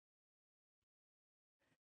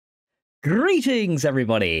Greetings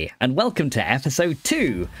everybody, and welcome to episode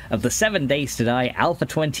 2 of the 7 Days to Die Alpha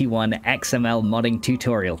 21 XML modding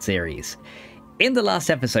tutorial series. In the last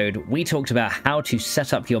episode, we talked about how to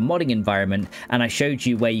set up your modding environment, and I showed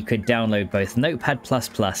you where you could download both Notepad++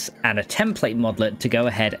 and a template modlet to go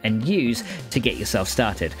ahead and use to get yourself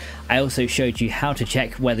started. I also showed you how to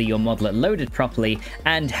check whether your modlet loaded properly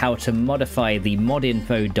and how to modify the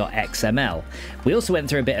modinfo.xml. We also went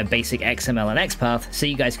through a bit of basic XML and XPath so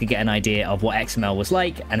you guys could get an idea of what XML was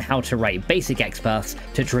like and how to write basic XPaths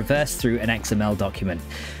to traverse through an XML document.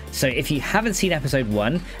 So if you haven't seen episode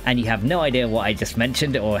 1 and you have no idea what I just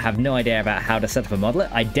mentioned or have no idea about how to set up a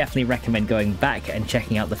modlet, I definitely recommend going back and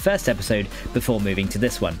checking out the first episode before moving to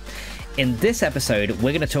this one. In this episode,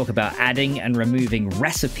 we're going to talk about adding and removing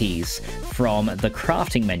recipes from the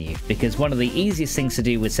crafting menu, because one of the easiest things to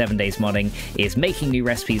do with 7 Days modding is making new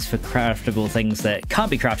recipes for craftable things that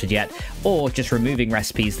can't be crafted yet, or just removing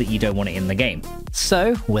recipes that you don't want it in the game.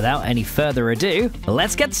 So, without any further ado,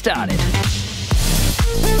 let's get started!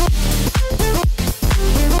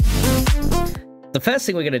 The first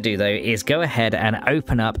thing we're going to do though is go ahead and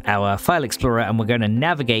open up our file explorer, and we're going to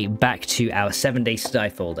navigate back to our 7 Days to Die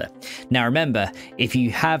folder. Now remember, if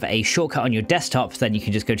you have a shortcut on your desktop, then you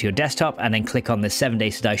can just go to your desktop and then click on the 7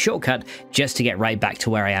 Days to Die shortcut just to get right back to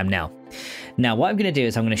where I am now. Now what I'm going to do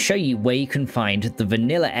is I'm going to show you where you can find the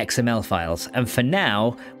vanilla XML files, and for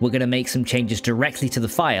now we're going to make some changes directly to the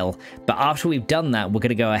file, but after we've done that we're going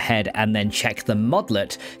to go ahead and then check the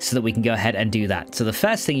modlet so that we can go ahead and do that. So the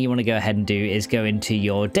first thing you want to go ahead and do is go into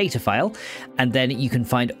your data file, and then you can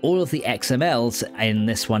find all of the XMLs in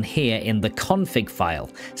this one here in the config file.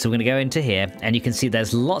 So we're going to go into here and you can see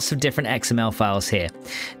there's lots of different XML files here.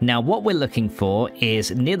 Now what we're looking for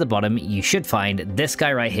is near the bottom you should find this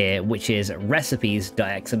guy right here, which is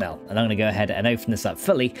recipes.xml, and I'm going to go ahead and open this up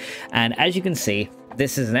fully, and as you can see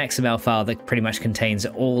this is an XML file that pretty much contains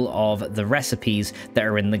all of the recipes that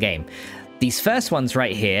are in the game. These first ones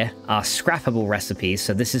right here are scrappable recipes,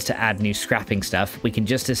 so this is to add new scrapping stuff. We can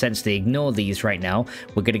just essentially ignore these right now.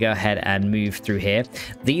 We're going to go ahead and move through here.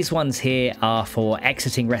 These ones here are for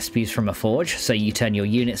exiting recipes from a forge, so you turn your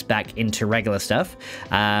units back into regular stuff.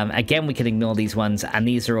 Again, we can ignore these ones, and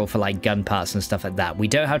these are all for like gun parts and stuff like that. We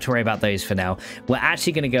don't have to worry about those for now. We're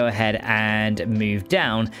actually going to go ahead and move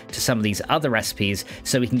down to some of these other recipes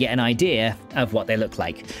so we can get an idea of what they look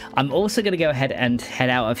like. I'm also going to go ahead and head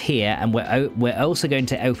out of here, and we're also going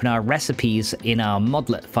to open our recipes in our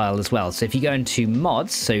modlet file as well. So if you go into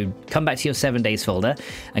mods, so come back to your 7 Days folder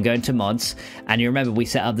and go into mods, and you remember we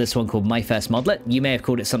set up this one called my first modlet. You may have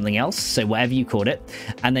called it something else, so whatever you called it,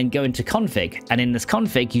 and then go into config, and in this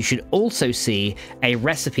config you should also see a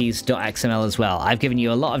recipes.xml as well. I've given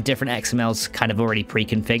you a lot of different XMLs kind of already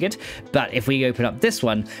pre-configured, but if we open up this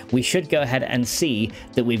one we should go ahead and see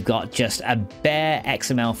that we've got just a bare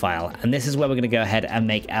XML file, and this is where we're going to go ahead and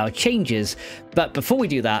make our changes. But before we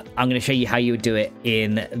do that, I'm going to show you how you would do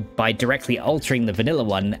it by directly altering the vanilla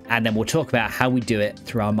one, and then we'll talk about how we do it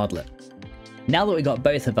through our modlet. Now that we've got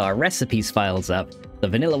both of our recipes files up, the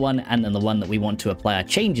vanilla one and then the one that we want to apply our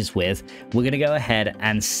changes with, we're going to go ahead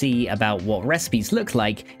and see about what recipes look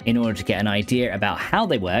like in order to get an idea about how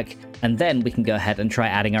they work, and then we can go ahead and try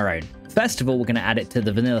adding our own. First of all, we're going to add it to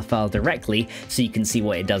the vanilla file directly so you can see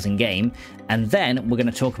what it does in game, and then we're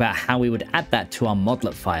going to talk about how we would add that to our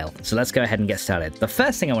modlet file. So let's go ahead and get started. The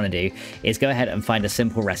first thing I want to do is go ahead and find a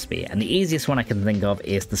simple recipe, and the easiest one I can think of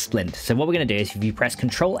is the splint. So what we're going to do is if you press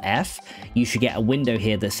Control F, you should get a window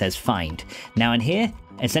here that says find. Now in here,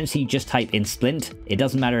 essentially you just type in splint. It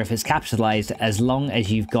doesn't matter if it's capitalized as long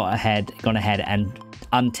as you've gone ahead and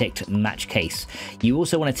unticked match case. You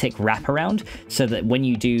also want to tick wraparound so that when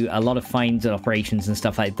you do a lot of finds and operations and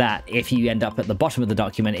stuff like that, if you end up at the bottom of the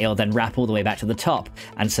document, it'll then wrap all the way back to the top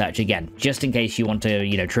and search again, just in case you want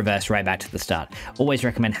to, traverse right back to the start. Always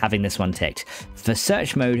recommend having this one ticked. For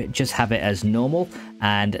search mode, just have it as normal,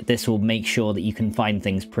 and this will make sure that you can find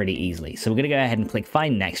things pretty easily. So we're going to go ahead and click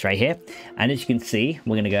find next right here, and as you can see,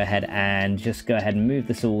 we're going to go ahead and move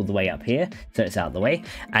this all the way up here so it's out of the way,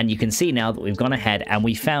 and you can see now that we've gone ahead and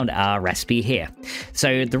we found our recipe here.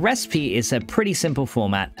 So the recipe is a pretty simple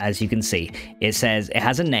format, as you can see. It says it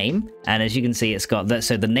has a name, and as you can see it's got that.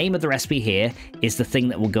 So the name of the recipe here is the thing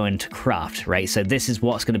that will go into craft, right? So this is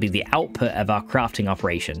what's going to be the output of our crafting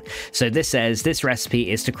operation. So this says this recipe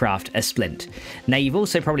is to craft a splint. Now you've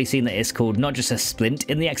also probably seen that it's called not just a splint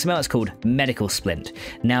in the XML, it's called medical splint.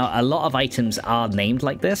 Now a lot of items are named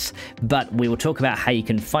like this, but we will talk about how you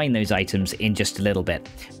can find those items in just a little bit.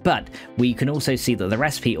 But we can also see that the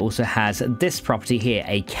recipe also has this property here,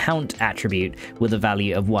 a count attribute with a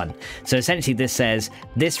value of 1. So essentially this says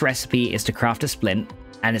this recipe is to craft a splint,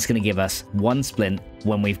 and it's going to give us 1 splint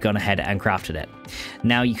when we've gone ahead and crafted it.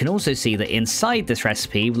 Now you can also see that inside this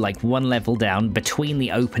recipe, like 1 level down between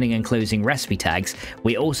the opening and closing recipe tags,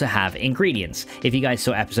 we also have ingredients. If you guys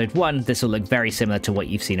saw episode 1, this will look very similar to what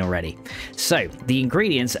you've seen already. So the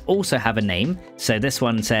ingredients also have a name. So this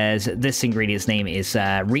one says this ingredient's name is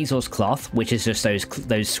resource cloth, which is just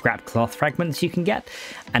those scrap cloth fragments you can get.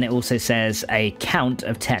 And it also says a count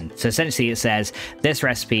of 10. So essentially it says this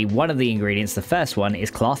recipe, one of the ingredients, the first one is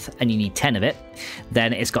cloth, and you need 10 of it.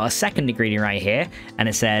 Then it's got a second ingredient right here, and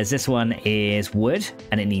it says this one is wood,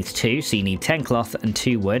 and it needs 2, so you need 10 cloth and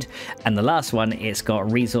 2 wood. And the last one, it's got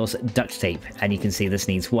resource duct tape, and you can see this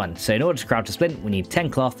needs 1. So in order to craft a splint, we need 10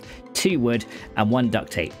 cloth, 2 wood, and 1 duct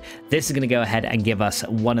tape. This is going to go ahead and give us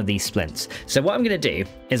one of these splints. So what I'm going to do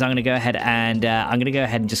is I'm going to go ahead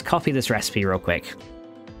and just copy this recipe real quick.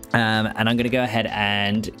 And I'm going to go ahead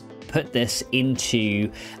and put this into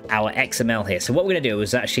our XML here. So what we're going to do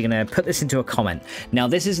is actually going to put this into a comment. Now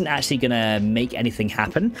this isn't actually going to make anything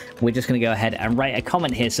happen. We're just going to go ahead and write a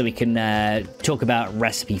comment here so we can talk about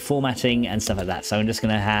recipe formatting and stuff like that. So I'm just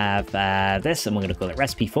going to have this, and we're going to call it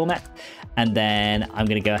recipe format. And then I'm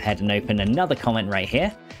going to go ahead and open another comment right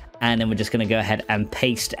here. And then we're just going to go ahead and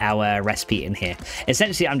paste our recipe in here.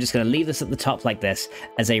 Essentially, I'm just going to leave this at the top like this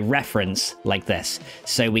as a reference like this.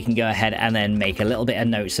 So we can go ahead and then make a little bit of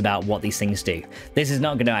notes about what these things do. This is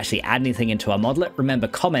not going to actually add anything into our modlet. Remember,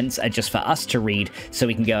 comments are just for us to read so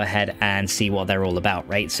we can go ahead and see what they're all about,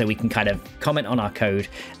 right? So we can kind of comment on our code,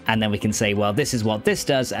 and then we can say, well, this is what this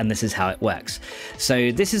does, and this is how it works.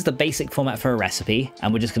 So this is the basic format for a recipe,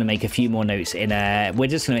 and we're just going to make a few more notes in a... We're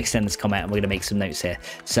just going to extend this comment, and we're going to make some notes here.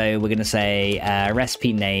 So we're going to say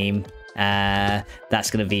recipe name,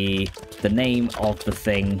 that's going to be the name of the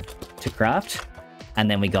thing to craft,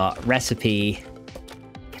 and then we got recipe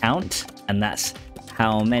count, and that's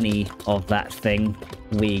how many of that thing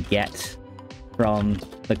we get from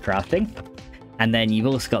the crafting. And then you've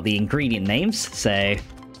also got the ingredient names. So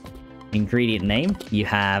ingredient name you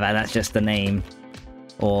have, and that's just the name,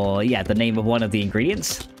 or yeah, the name of one of the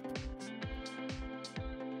ingredients.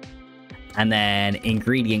 And then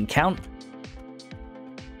ingredient count,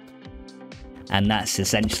 and that's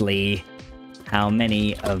essentially how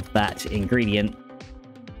many of that ingredient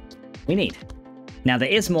we need. Now there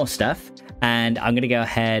is more stuff, and I'm going to go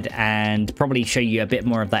ahead and probably show you a bit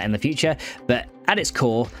more of that in the future, but at its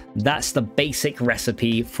core, that's the basic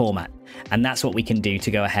recipe format. And that's what we can do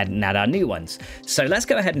to go ahead and add our new ones. So let's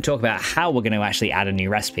go ahead and talk about how we're going to actually add a new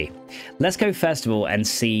recipe. Let's go first of all and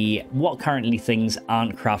see what currently things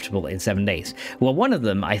aren't craftable in 7 days. Well, one of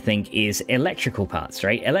them I think is electrical parts,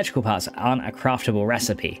 right? Electrical parts aren't a craftable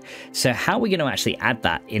recipe. So how are we going to actually add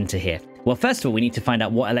that into here? Well, first of all, we need to find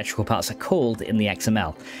out what electrical parts are called in the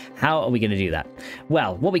XML. How are we going to do that?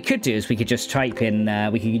 Well, what we could do is we could just type in,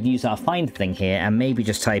 we could use our find thing here and maybe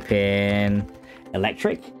just type in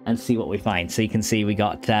electric and see what we find. So you can see we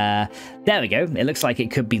got, there we go. It looks like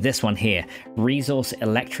it could be this one here, resource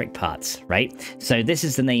electric parts, right? So this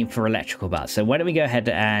is the name for electrical parts. So why don't we go ahead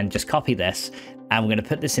and just copy this, and we're going to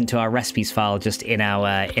put this into our recipes file just in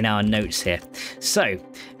our notes here. So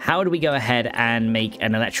how do we go ahead and make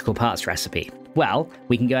an electrical parts recipe? Well,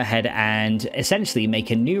 we can go ahead and essentially make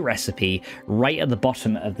a new recipe right at the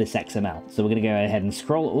bottom of this XML. So we're going to go ahead and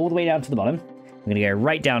scroll all the way down to the bottom. I'm going to go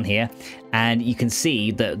right down here, and you can see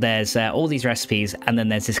that there's all these recipes, and then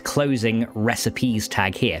there's this closing recipes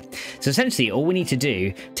tag here. So essentially all we need to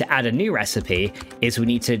do to add a new recipe is we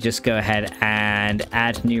need to just go ahead and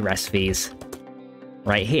add new recipes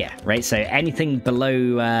right here, right? So anything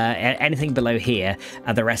below here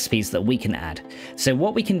are the recipes that we can add. So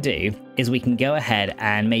what we can do is we can go ahead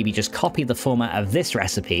and maybe just copy the format of this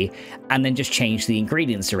recipe and then just change the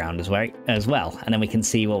ingredients around as well, and then we can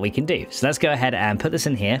see what we can do. So let's go ahead and put this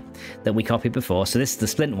in here that we copied before. So this is the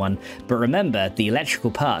splint one, but remember the electrical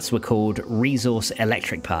parts were called resource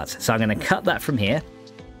electric parts. So I'm going to cut that from here,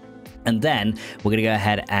 and then we're going to go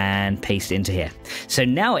ahead and paste it into here. So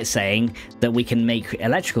now it's saying that we can make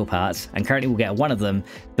electrical parts, and currently we'll get one of them,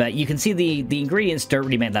 but you can see the ingredients don't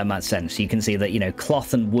really make that much sense. You can see that, you know,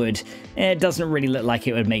 cloth and wood, it doesn't really look like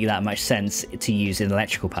it would make that much sense to use in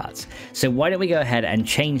electrical parts. So why don't we go ahead and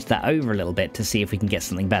change that over a little bit to see if we can get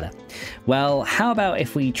something better? Well, how about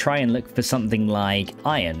if we try and look for something like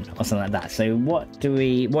iron or something like that? So what do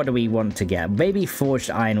we want to get? Maybe forged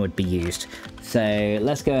iron would be used. So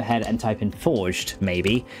let's go ahead and type in forged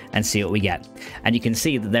maybe and see what we get. And you can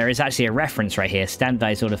see that there is actually a reference right here,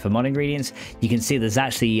 standardized order for mod ingredients. You can see there's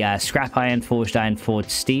actually scrap iron, forged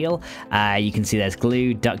steel. You can see there's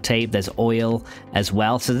glue, duct tape, there's oil as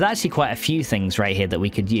well. So there's actually quite a few things right here that we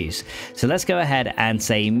could use. So let's go ahead and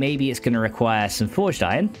say maybe it's going to require some forged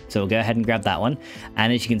iron. So we'll go ahead and grab that one.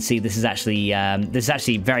 And as you can see, this is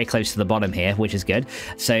actually very close to the bottom here, which is good.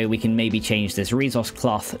 So we can maybe change this resource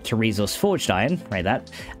cloth to resource forged iron, right?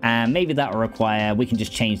 And maybe that will require, we can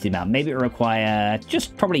just change the amount. Maybe it will require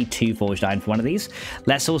just probably 2 forged iron for one of these.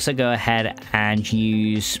 Let's also go ahead and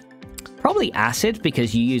use probably acid,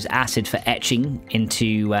 because you use acid for etching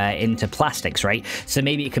into plastics, right? So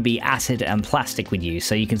maybe it could be acid and plastic we'd use.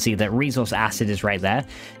 So you can see that resource acid is right there.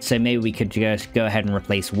 So maybe we could just go ahead and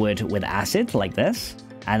replace wood with acid like this.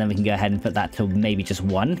 And then we can go ahead and put that to maybe just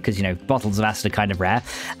 1, because, you know, bottles of acid are kind of rare.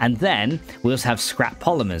 And then we also have scrap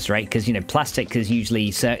polymers, right? Because, you know, plastic is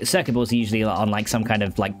usually, circuit boards are usually on like some kind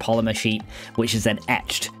of like polymer sheet, which is then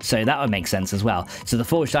etched. So that would make sense as well. So the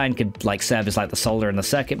forged iron could like serve as like the solder in the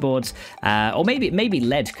circuit boards, or maybe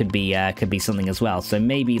lead could be something as well. So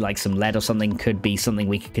maybe like some lead or something could be something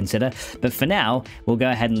we could consider. But for now, we'll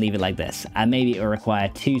go ahead and leave it like this. And maybe it will require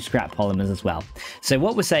 2 scrap polymers as well. So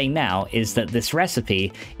what we're saying now is that this recipe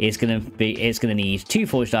is going to need 2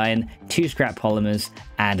 forged iron, 2 scrap polymers,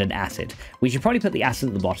 and an acid. We should probably put the acid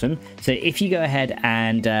at the bottom. So if you go ahead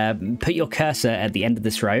and put your cursor at the end of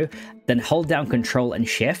this row, then hold down Control and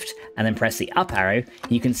Shift, and then press the up arrow,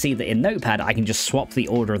 you can see that in Notepad I can just swap the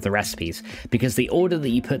order of the recipes, because the order that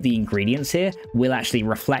you put the ingredients here will actually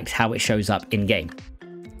reflect how it shows up in game.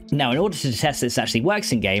 Now, in order to test this actually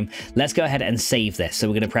works in game, let's go ahead and save this. So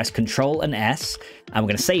we're going to press Control and S, and we're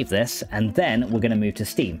going to save this, and then we're going to move to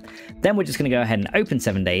Steam. Then we're just going to go ahead and open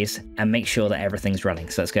 7 days and make sure that everything's running.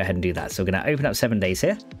 So let's go ahead and do that. So we're going to open up 7 days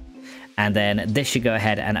here. And then this should go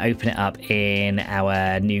ahead and open it up in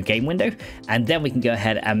our new game window. And then we can go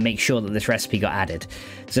ahead and make sure that this recipe got added.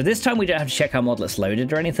 So this time we don't have to check our modlets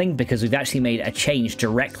loaded or anything, because we've actually made a change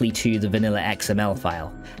directly to the vanilla XML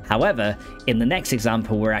file. However, in the next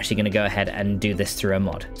example, we're actually going to go ahead and do this through a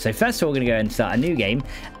mod. So first of all, we're going to go and start a new game.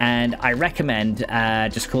 And I recommend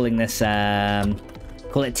just calling this...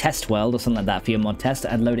 call it test world or something like that for your mod test,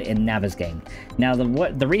 and load it in Nava's game. Now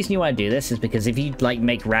the reason you want to do this is because if you like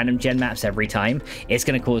make random gen maps every time, it's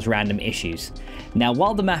going to cause random issues. Now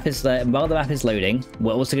while the map is loading,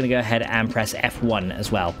 we're also going to go ahead and press F1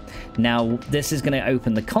 as well. Now this is going to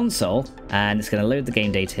open the console and it's going to load the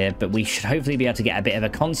game data here, but we should hopefully be able to get a bit of a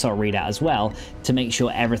console readout as well to make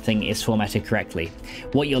sure everything is formatted correctly.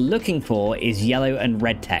 What you're looking for is yellow and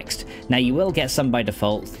red text. Now you will get some by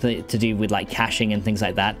default to do with like caching and things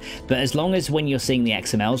like that, but as long as when you're seeing the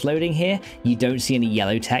XMLs loading here, you don't see any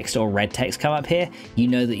yellow text or red text come up here, you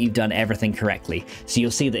know that you've done everything correctly. So you'll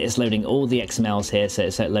see that it's loading all the XMLs here, so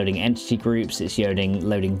it's loading entity groups, it's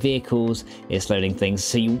loading vehicles, it's loading things.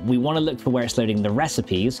 So we want to look for where it's loading the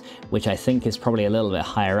recipes, which I think is probably a little bit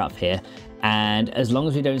higher up here. And as long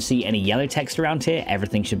as we don't see any yellow text around here,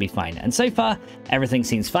 everything should be fine. And so far, everything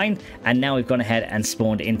seems fine. And now we've gone ahead and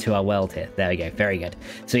spawned into our world here. There we go. Very good.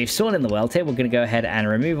 So we've spawned in the world here. We're going to go ahead and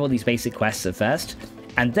remove all these basic quests at first.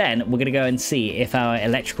 And then we're going to go and see if our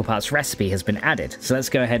electrical parts recipe has been added. So let's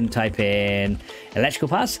go ahead and type in electrical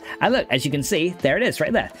parts. And look, as you can see, there it is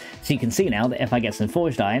right there. So you can see now that if I get some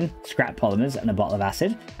forged iron, scrap polymers, and a bottle of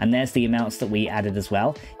acid, and there's the amounts that we added as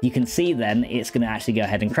well, you can see then it's going to actually go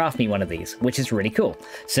ahead and craft me one of these, which is really cool.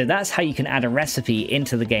 So that's how you can add a recipe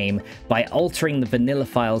into the game by altering the vanilla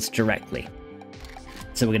files directly.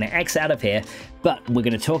 So we're going to exit out of here, but we're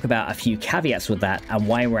going to talk about a few caveats with that and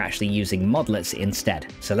why we're actually using modlets instead.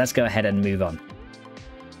 So let's go ahead and move on.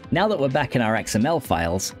 Now that we're back in our XML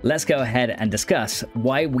files, let's go ahead and discuss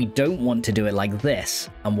why we don't want to do it like this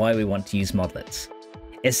and why we want to use modlets.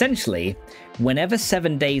 Essentially, whenever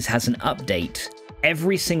 7 days has an update,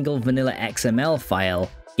 every single vanilla XML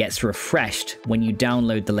file gets refreshed when you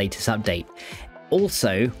download the latest update.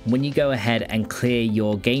 Also, when you go ahead and clear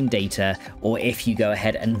your game data, or if you go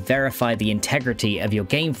ahead and verify the integrity of your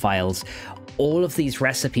game files, all of these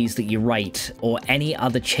recipes that you write or any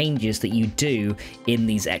other changes that you do in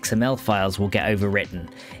these XML files will get overwritten.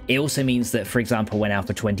 It also means that, for example, when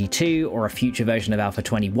Alpha 22 or a future version of Alpha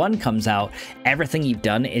 21 comes out, everything you've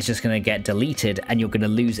done is just going to get deleted and you're going to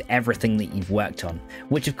lose everything that you've worked on,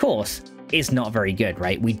 which of course is not very good,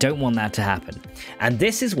 right? We don't want that to happen. And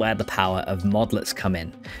this is where the power of modlets come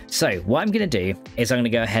in. So what I'm going to do is I'm going to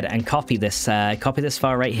go ahead and copy this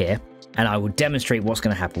file right here. and I will demonstrate what's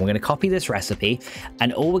going to happen. We're going to copy this recipe,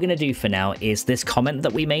 and all we're going to do for now is this comment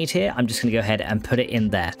that we made here. I'm just going to go ahead and put it in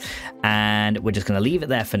there, and we're just going to leave it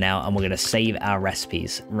there for now, and we're going to save our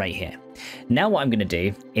recipes right here. Now what I'm going to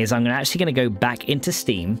do is I'm actually going to go back into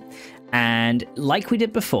Steam, and like we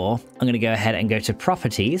did before, I'm going to go ahead and go to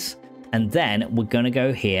Properties, and then we're going to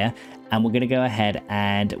go here, and we're going to go ahead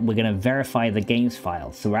and we're going to verify the games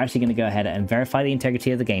files. So we're actually going to go ahead and verify the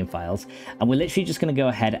integrity of the game files, and we're literally just going to go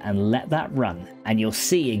ahead and let that run, and you'll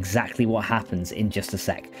see exactly what happens in just a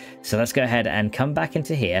sec. So let's go ahead and come back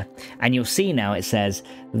into here, and you'll see now it says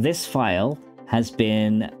this file has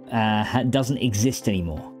been doesn't exist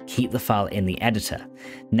anymore. Keep the file in the editor.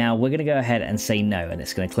 Now we're going to go ahead and say no, and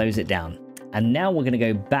it's going to close it down. And now we're going to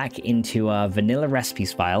go back into our vanilla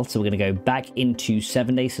recipes file. So we're going to go back into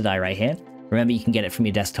 7 Days to Die right here. Remember, you can get it from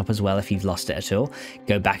your desktop as well if you've lost it at all.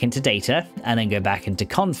 Go back into data, and then go back into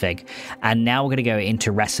config. And now we're going to go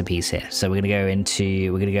into recipes here. So we're going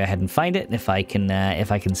to go ahead and find it. If I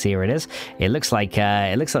can see where it is. It looks like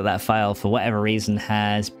that file for whatever reason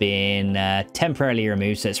has been temporarily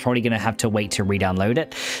removed. So it's probably going to have to wait to re-download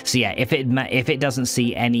it. So yeah, if it doesn't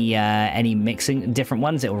see any mixing different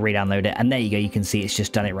ones, it will re-download it. And there you go. You can see it's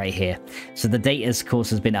just done it right here. So the data, of course,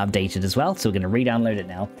 has been updated as well. So we're going to re-download it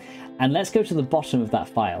now. And let's go to the bottom of that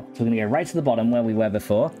file. So we're going to go right to the bottom where we were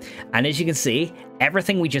before. And as you can see,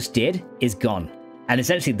 everything we just did is gone. And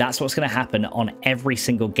essentially that's what's going to happen on every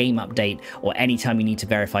single game update or anytime you need to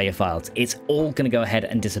verify your files. It's all going to go ahead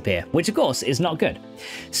and disappear, which of course is not good.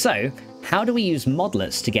 So how do we use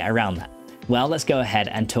modlets to get around that? Well, let's go ahead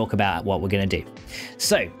and talk about what we're going to do.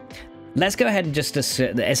 So let's go ahead and just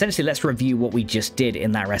essentially let's review what we just did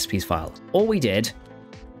in that recipes file. All we did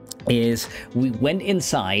is we went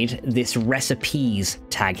inside this recipes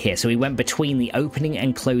tag here. So we went between the opening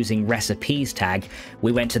and closing recipes tag.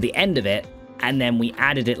 We went to the end of it, and then we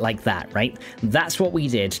added it like that, right? That's what we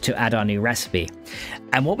did to add our new recipe.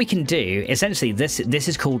 And what we can do, essentially, this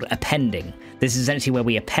is called appending. This is essentially where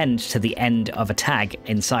we append to the end of a tag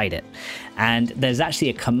inside it. And there's actually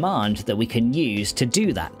a command that we can use to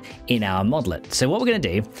do that in our modlet. So what we're going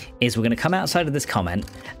to do is we're going to come outside of this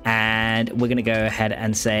comment, and we're going to go ahead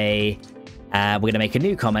and say, we're going to make a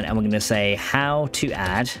new comment, and we're going to say how to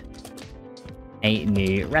add a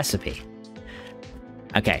new recipe.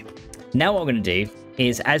 Okay. Now what we're going to do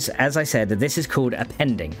is, as I said, this is called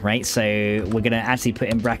appending, right? So we're going to actually put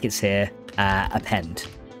in brackets here, append.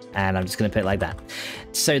 And I'm just going to put it like that.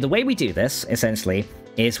 So the way we do this, essentially,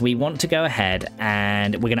 is we want to go ahead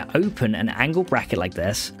and we're going to open an angle bracket like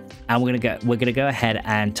this. And we're going to go ahead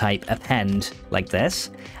and type append like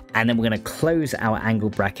this. And then we're going to close our angle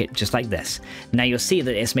bracket just like this. Now you'll see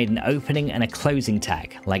that it's made an opening and a closing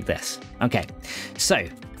tag like this. Okay, so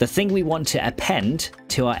the thing we want to append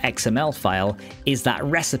to our XML file is that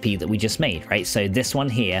recipe that we just made, right? So this one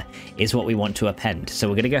here is what we want to append. So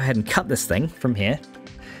we're going to go ahead and cut this thing from here.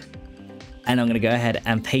 And I'm going to go ahead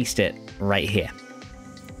and paste it right here.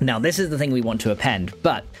 Now this is the thing we want to append,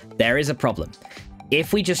 but there is a problem.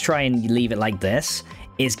 If we just try and leave it like this,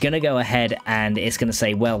 it's going to go ahead and it's going to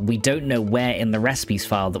say, well, we don't know where in the recipes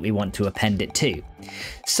file that we want to append it to.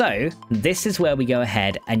 So this is where we go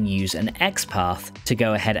ahead and use an XPath to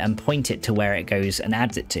go ahead and point it to where it goes and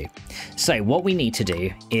adds it to. So what we need to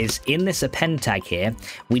do is in this append tag here,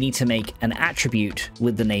 we need to make an attribute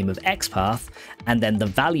with the name of XPath, and then the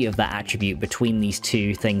value of that attribute between these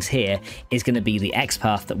two things here is going to be the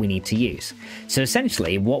XPath that we need to use. So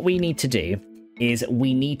essentially what we need to do is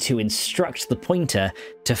we need to instruct the pointer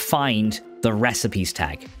to find the recipes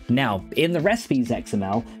tag. Now, in the recipes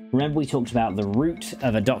XML, remember we talked about the root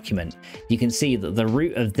of a document. You can see that the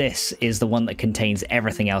root of this is the one that contains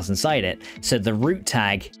everything else inside it. So the root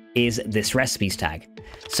tag is this recipes tag.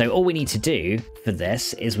 So all we need to do for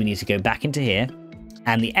this is we need to go back into here,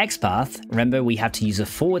 and the XPath, remember we have to use a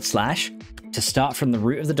 / to start from the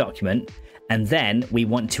root of the document, and then we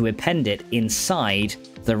want to append it inside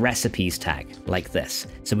the recipes tag like this.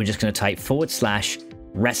 So we're just going to type /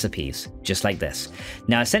 recipes, just like this.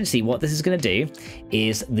 Now, essentially what this is going to do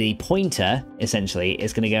is the pointer essentially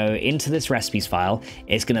is going to go into this recipes file.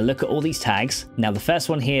 It's going to look at all these tags. Now, the first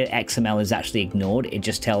one here, XML, is actually ignored. It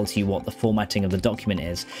just tells you what the formatting of the document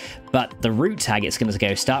is. But the root tag, it's going to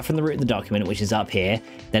go start from the root of the document, which is up here.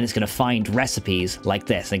 Then it's going to find recipes like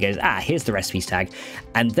this. And it goes, here's the recipes tag.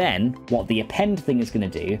 And then what the append thing is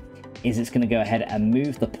going to do is it's going to go ahead and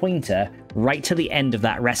move the pointer right to the end of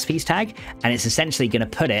that recipes tag, and it's essentially going to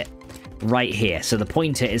put it right here. So the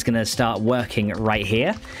pointer is going to start working right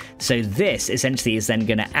here. So this essentially is then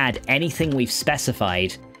going to add anything we've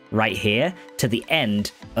specified right here to the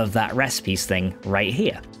end of that recipes thing right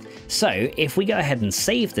here. So if we go ahead and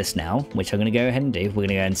save this now, which I'm going to go ahead and do, we're going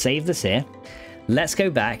to go ahead and save this here. Let's go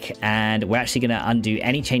back and we're actually going to undo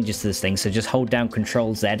any changes to this thing. So just hold down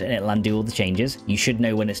Control Z and it'll undo all the changes. You should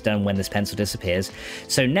know when it's done when this pencil disappears.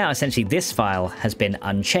 So now essentially this file has been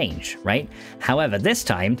unchanged, right? However, this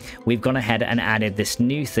time we've gone ahead and added this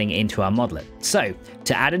new thing into our modlet. So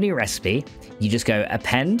to add a new recipe, you just go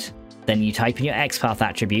append, then you type in your XPath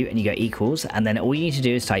attribute and you go equals, and then all you need to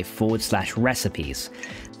do is type /recipes.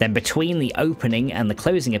 Then between the opening and the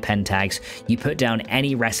closing append tags, you put down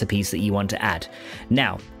any recipes that you want to add.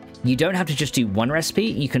 Now, you don't have to just do one recipe,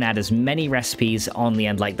 you can add as many recipes on the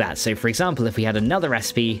end like that. So for example, if we had another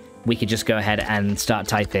recipe, we could just go ahead and start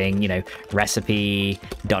typing, you know, recipe ...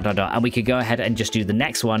 and we could go ahead and just do the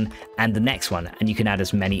next one and the next one, and you can add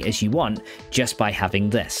as many as you want just by having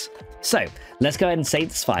this. So let's go ahead and save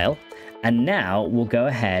this file. And now we'll go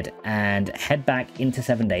ahead and head back into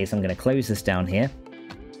 7 days. I'm going to close this down here.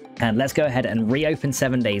 And let's go ahead and reopen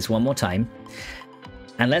 7 days one more time.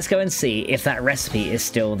 And let's go and see if that recipe is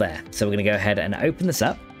still there. So we're going to go ahead and open this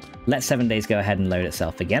up. Let 7 days go ahead and load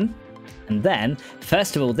itself again. And then,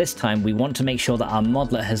 first of all, this time we want to make sure that our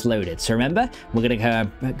modlet has loaded. So remember, we're going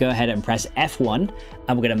to go ahead and press F1,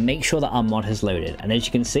 and we're going to make sure that our mod has loaded. And as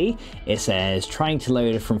you can see, it says trying to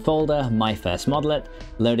load from folder, my first modlet,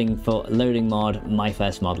 loading mod, my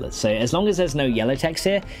first modlet. So as long as there's no yellow text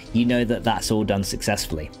here, you know that that's all done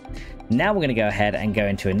successfully. Now we're going to go ahead and go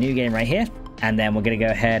into a new game right here. And then we're going to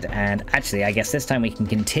go ahead and actually, I guess this time we can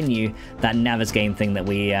continue that Navas game thing that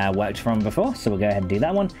we worked from before. So we'll go ahead and do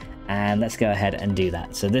that one. And let's go ahead and do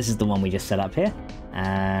that. So this is the one we just set up here.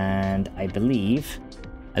 And I believe,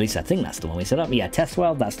 at least I think that's the one we set up. Yeah, test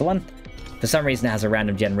world, that's the one. For some reason it has a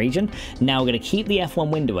random gen region. Now we're going to keep the F1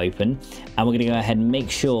 window open. And we're going to go ahead and make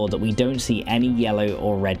sure that we don't see any yellow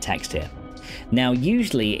or red text here. Now,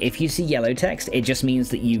 usually, if you see yellow text, it just means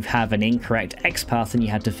that you have an incorrect XPath and you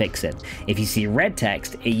had to fix it. If you see red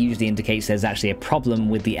text, it usually indicates there's actually a problem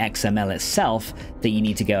with the XML itself that you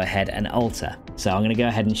need to go ahead and alter. So I'm going to go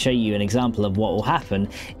ahead and show you an example of what will happen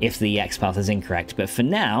if the XPath is incorrect. But for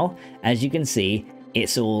now, as you can see,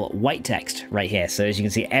 it's all white text right here. So as you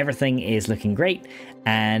can see, everything is looking great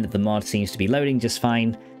and the mod seems to be loading just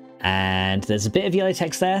fine. And there's a bit of yellow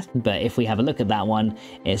text there, but if we have a look at that one,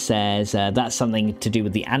 it says that's something to do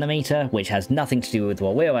with the animator, which has nothing to do with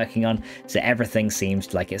what we're working on, so everything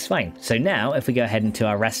seems like it's fine. So now, if we go ahead into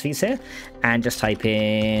our recipes here, and just type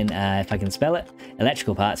in, if I can spell it,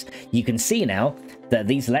 electrical parts, you can see now that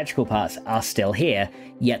these electrical parts are still here,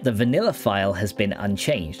 yet the vanilla file has been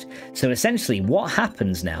unchanged. So essentially, what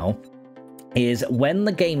happens now is when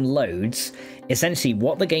the game loads, essentially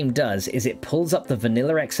what the game does is it pulls up the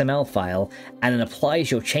vanilla XML file and then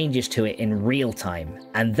applies your changes to it in real time.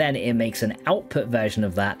 And then it makes an output version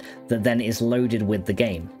of that that then is loaded with the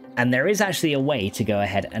game. And there is actually a way to go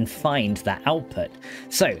ahead and find that output.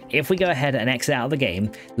 So if we go ahead and exit out of the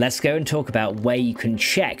game, let's go and talk about where you can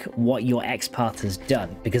check what your XPath has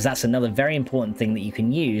done, because that's another very important thing that you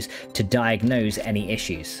can use to diagnose any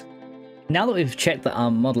issues. Now that we've checked that our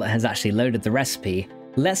modlet has actually loaded the recipe,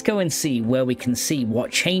 let's go and see where we can see what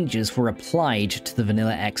changes were applied to the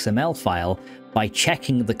vanilla XML file by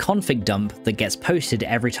checking the config dump that gets posted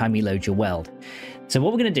every time you load your world. So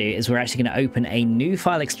what we're going to do is we're actually going to open a new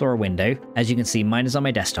File Explorer window. As you can see, mine is on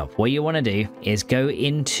my desktop. What you want to do is go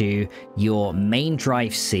into your main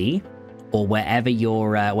drive C, or wherever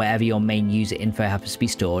your main user info happens to be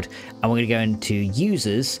stored, and we're going to go into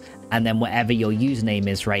users, and then whatever your username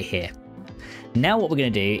is right here. Now what we're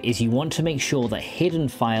going to do is you want to make sure that hidden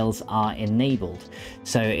files are enabled.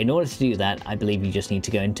 So in order to do that, I believe you just need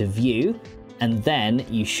to go into view, and then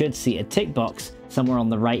you should see a tick box somewhere on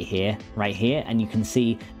the right here, and you can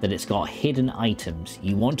see that it's got hidden items.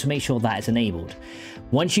 You want to make sure that is enabled.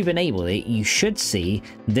 Once you've enabled it, you should see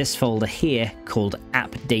this folder here called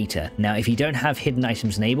app data. Now, if you don't have hidden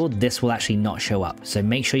items enabled, this will actually not show up. So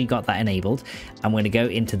make sure you got that enabled. I'm going to go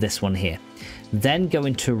into this one here. Then go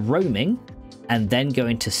into roaming, and then go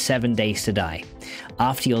into 7 days to die.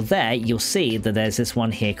 After you're there, you'll see that there's this one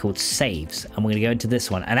here called saves, and we're going to go into this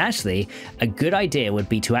one. And actually, a good idea would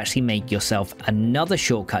be to actually make yourself another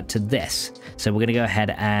shortcut to this. So we're going to go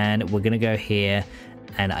ahead and we're going to go here,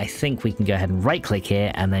 and I think we can go ahead and right click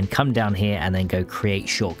here and then come down here and then go create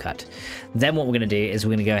shortcut. Then what we're going to do is we're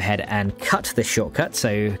going to go ahead and cut this shortcut.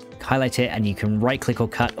 So highlight it, and you can right click or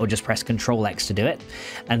cut, or just press Control X to do it.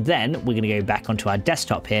 And then we're going to go back onto our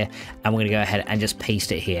desktop here, and we're going to go ahead and just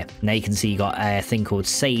paste it here. Now you can see you got a thing called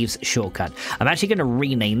saves shortcut. I'm actually going to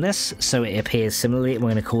rename this so it appears similarly.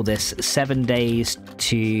 We're going to call this 7 days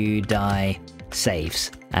to die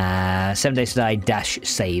saves. 7 days to die dash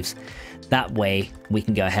saves. That way we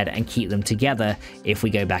can go ahead and keep them together if we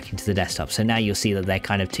go back into the desktop. So now you'll see that they're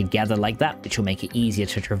kind of together like that, which will make it easier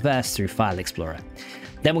to traverse through File Explorer.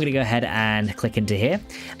 Then we're going to go ahead and click into here,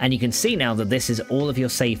 and you can see now that this is all of your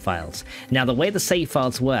save files. Now, the way the save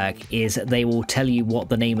files work is they will tell you what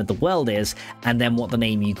the name of the world is, and then what the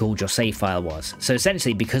name you called your save file was. So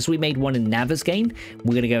essentially, because we made one in Navigaine,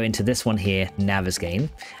 we're going to go into this one here, Navigaine,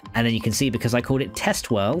 and then you can see because I called it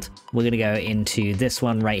Test World, we're going to go into this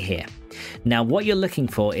one right here. Now, what you're looking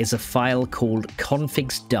for is a file called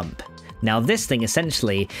configs dump. Now, this thing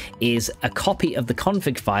essentially is a copy of the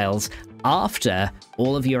config files after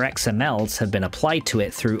all of your XMLs have been applied to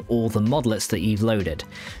it through all the modlets that you've loaded.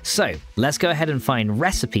 So let's go ahead and find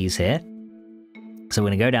recipes here. So we're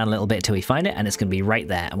going to go down a little bit till we find it, and it's going to be right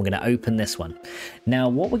there, and we're going to open this one. Now,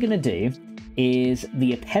 what we're going to do is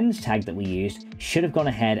the append tag that we used should have gone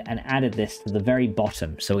ahead and added this to the very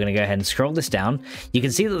bottom. So we're going to go ahead and scroll this down. You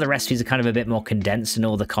can see that the recipes are kind of a bit more condensed and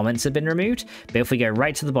all the comments have been removed. But if we go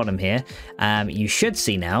right to the bottom here, you should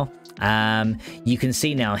see now, you can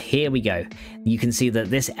see now, here we go. You can see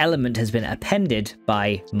that this element has been appended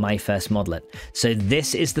by my first modlet. So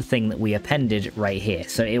this is the thing that we appended right here.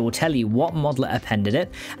 So it will tell you what modlet appended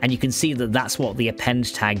it, and you can see that that's what the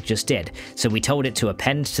append tag just did. So we told it to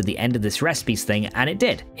append to the end of this recipes thing, and it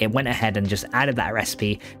did. It went ahead and just added that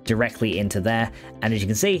recipe directly into there. And as you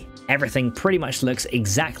can see, everything pretty much looks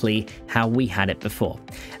exactly how we had it before.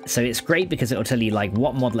 So it's great because it will tell you like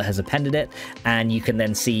what modlet has appended it, and you can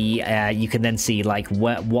then see like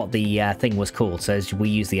what the thing was called. So as we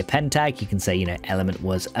use the append tag, you can say, you know, element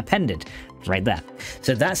was appended right there.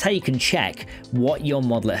 So that's how you can check what your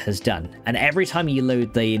modlet has done. And every time you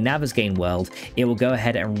load the Navigaine world, it will go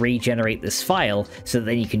ahead and regenerate this file so that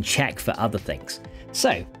then you can check for other things.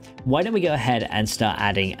 So why don't we go ahead and start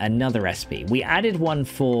adding another recipe? We added one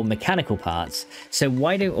for mechanical parts, so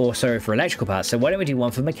for electrical parts, so why don't we do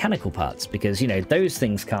one for mechanical parts? Because, you know, those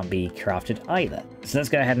things can't be crafted either. So let's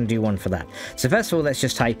go ahead and do one for that. So first of all, let's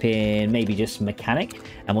just type in maybe just mechanic,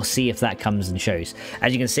 and we'll see if that comes and shows.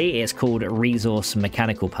 As you can see, it's called resource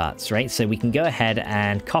mechanical parts, right? So we can go ahead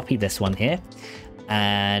and copy this one here,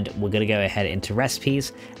 and we're going to go ahead into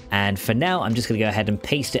recipes. And for now, I'm just going to go ahead and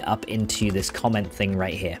paste it up into this comment thing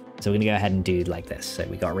right here. So we're going to go ahead and do like this. So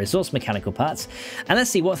we got resource mechanical parts, and let's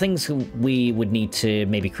see what things we would need to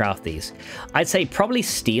maybe craft these. I'd say probably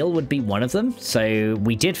steel would be one of them. So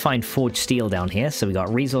we did find forged steel down here. So we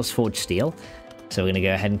got resource forged steel. So we're going to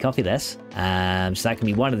go ahead and copy this. So that can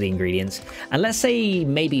be one of the ingredients. And let's say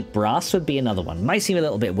maybe brass would be another one. Might seem a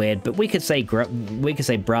little bit weird, but we could say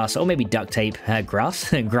brass, or maybe duct tape. Grass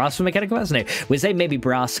for mechanical parts? No, we'd say maybe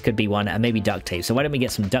brass could be one, and maybe duct tape. So why don't we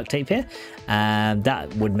get some duct tape here?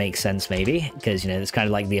 That would make sense maybe, because, you know, it's kind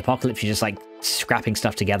of like the apocalypse. You're just like scrapping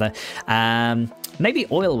stuff together. Maybe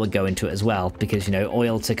oil would go into it as well, because, you know,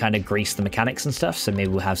 oil to kind of grease the mechanics and stuff. So maybe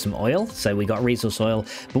we'll have some oil. So we got resource oil.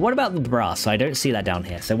 But what about the brass? I don't see that down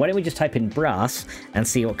here. So why don't we just type in brass and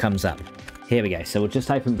see what comes up? Here we go. So we'll just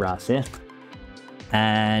type in brass here.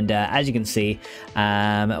 And as you can see,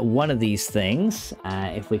 one of these things,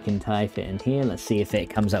 if we can type it in here, let's see if it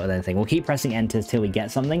comes up with anything. We'll keep pressing enter till we get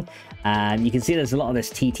something. You can see there's a lot of this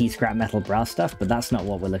TT scrap metal brass stuff, but that's not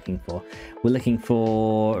what we're looking for. We're looking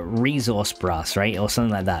for resource brass, right? Or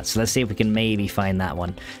something like that. So let's see if we can maybe find that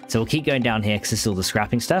one. So we'll keep going down here because this is all the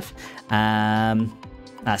scrapping stuff.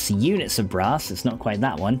 That's units of brass. It's not quite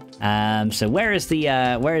that one. So where is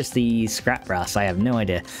the scrap brass? I have no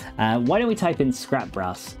idea. Why don't we type in scrap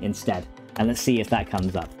brass instead, and let's see if that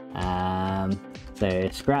comes up. So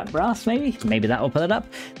scrap brass, maybe that will pull it up.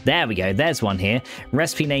 There we go. There's one here.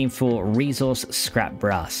 Recipe name for resource scrap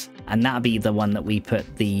brass. And that'll be the one that we put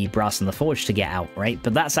the brass in the forge to get out, right?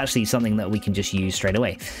 But that's actually something that we can just use straight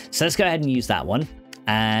away. So let's go ahead and use that one.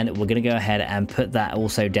 And we're going to go ahead and put that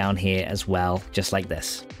also down here as well, just like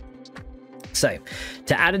this. So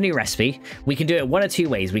to add a new recipe, we can do it one of two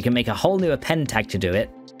ways. We can make a whole new append tag to do it,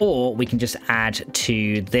 or we can just add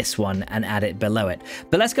to this one and add it below it.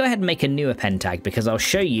 But let's go ahead and make a new append tag, because I'll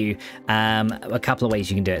show you a couple of ways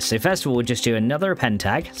you can do it. So first of all, we'll just do another append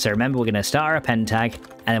tag. So remember, we're going to start our append tag,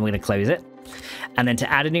 and then we're going to close it. And then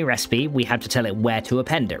to add a new recipe, we have to tell it where to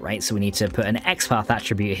append it, right? So we need to put an XPath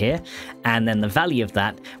attribute here, and then the value of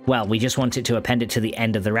that, well, we just want it to append it to the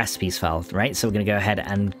end of the recipes file, right? So we're going to go ahead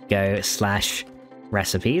and go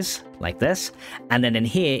 /recipes like this, and then in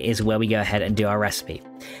here is where we go ahead and do our recipe.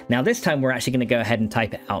 Now this time we're actually going to go ahead and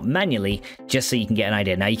type it out manually, just so you can get an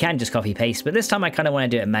idea. Now you can just copy paste, but this time I kind of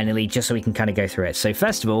want to do it manually just so we can kind of go through it. So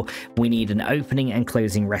first of all, we need an opening and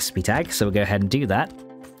closing recipe tag, so we'll go ahead and do that.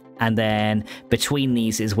 And then between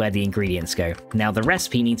these is where the ingredients go. Now the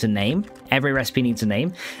recipe needs a name. Every recipe needs a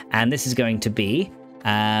name. And this is going to be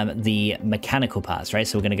the mechanical parts, right?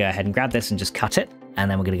 So we're going to go ahead and grab this and just cut it, and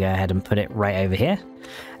then we're going to go ahead and put it right over here.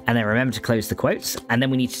 And then remember to close the quotes, and then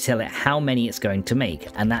we need to tell it how many it's going to make,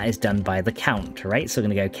 and that is done by the count, right? So we're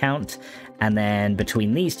going to go count, and then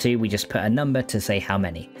between these two, we just put a number to say how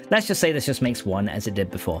many. Let's just say this just makes 1 as it did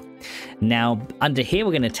before. Now, under here,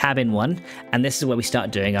 we're going to tab in 1, and this is where we start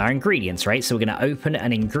doing our ingredients, right? So we're going to open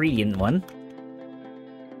an ingredient one.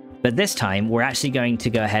 But this time, we're actually going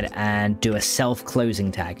to go ahead and do a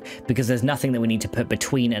self-closing tag, because there's nothing that we need to put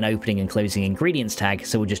between an opening and closing ingredients tag,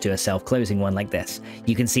 so we'll just do a self-closing one like this.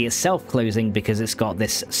 You can see it's self-closing because it's got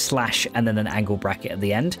this slash and then an angle bracket at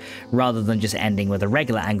the end, rather than just ending with a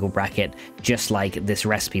regular angle bracket, just like this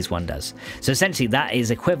recipes one does. So essentially, that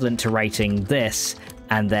is equivalent to writing this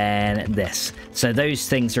and then this. So those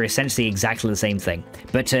things are essentially exactly the same thing.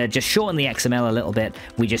 But to just shorten the XML a little bit,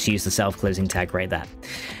 we just use the self-closing tag right there.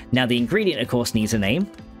 Now the ingredient, of course, needs a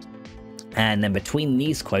name. And then between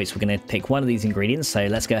these quotes, we're going to pick one of these ingredients. So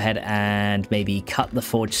let's go ahead and maybe cut the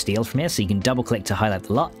forged steel from here. So you can double click to highlight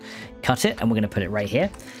the lot, cut it, and we're going to put it right here.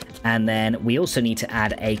 And then we also need to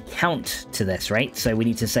add a count to this, right? So we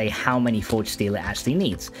need to say how many forged steel it actually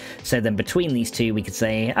needs. So then between these two, we could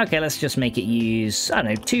say, okay, let's just make it use, I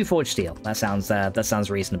don't know, 2 forged steel. That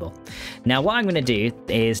sounds reasonable. Now what I'm going to do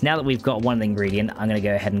is, now that we've got one ingredient, I'm going to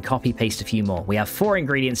go ahead and copy paste a few more. We have 4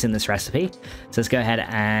 ingredients in this recipe. So let's go ahead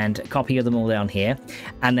and copy them all down here.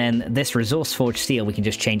 And then this resource forged steel, we can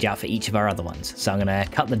just change out for each of our other ones. So I'm going to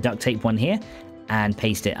cut the duct tape one here and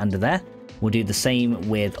paste it under there. We'll do the same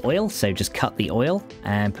with oil, so just cut the oil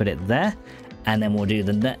and put it there. And then we'll do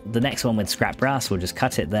the next one with scrap brass. We'll just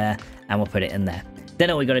cut it there and we'll put it in there. Then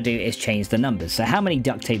all we got to do is change the numbers. So how many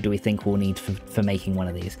duct tape do we think we'll need for making one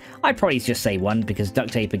of these? I'd probably just say 1, because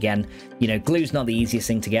duct tape, again, you know, glue's not the easiest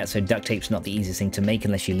thing to get, so duct tape's not the easiest thing to make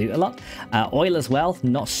unless you loot a lot. Oil as well,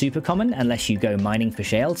 not super common unless you go mining for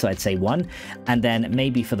shale, so I'd say 1. And then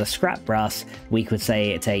maybe for the scrap brass, we could say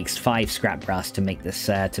it takes 5 scrap brass to make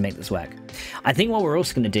this work. I think what we're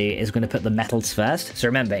also going to do is we're going to put the metals first. So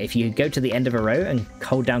remember, if you go to the end of a row and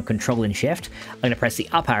hold down Control and Shift, I'm going to press the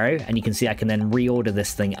up arrow, and you can see I can then reorder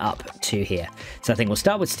this thing up to here. So I think we'll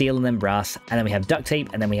start with steel and then brass, and then we have duct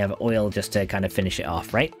tape, and then we have oil just to kind of finish it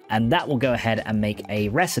off, right? And that will go ahead and make a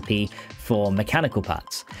recipe for mechanical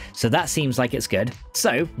parts. So that seems like it's good.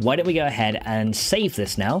 So why don't we go ahead and save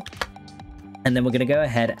this now, and then we're going to go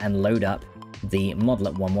ahead and load up the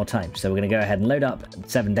modlet one more time. So we're going to go ahead and load up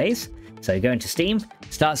 7 days. So go into Steam,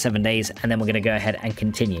 start 7 days, and then we're going to go ahead and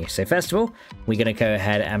continue. So first of all, we're going to go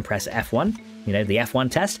ahead and press F1, you know, the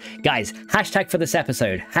F1 test. Guys, hashtag for this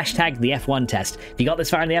episode, hashtag the F1 test. If you got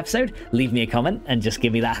this far in the episode, leave me a comment and just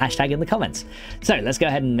give me that hashtag in the comments. So let's go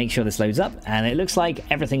ahead and make sure this loads up, and it looks like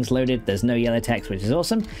everything's loaded. There's no yellow text, which is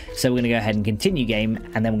awesome. So we're going to go ahead and continue game,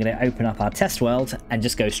 and then we're going to open up our test world and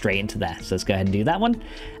just go straight into there. So let's go ahead and do that one.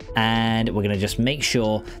 And we're going to just make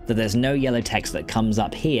sure that there's no yellow text that comes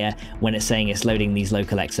up here when it's saying it's loading these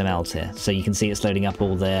local XMLs here. So you can see it's loading up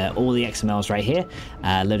all the XMLs right here,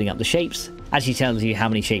 loading up the shapes. Actually tells you how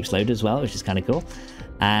many shapes load as well, which is kind of cool.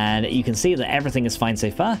 And you can see that everything is fine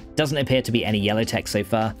so far. Doesn't appear to be any yellow text so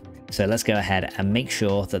far. So let's go ahead and make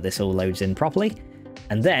sure that this all loads in properly.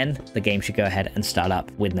 And then the game should go ahead and start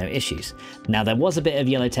up with no issues. Now there was a bit of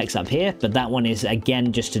yellow text up here, but that one is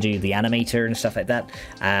again just to do the animator and stuff like that.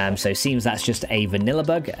 So it seems that's just a vanilla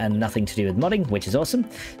bug and nothing to do with modding, which is awesome.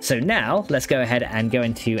 So now let's go ahead and go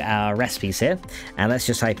into our recipes here, and let's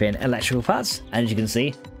just type in electrical parts. And as you can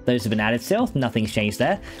see, those have been added still, nothing's changed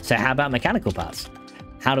there. So how about mechanical parts?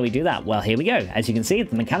 How do we do that? Well, here we go. As you can see,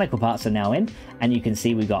 the mechanical parts are now in, and you can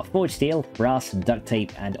see we've got forged steel, brass, duct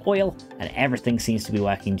tape, and oil, and everything seems to be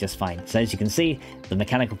working just fine. So as you can see, the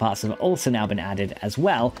mechanical parts have also now been added as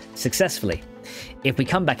well successfully. If we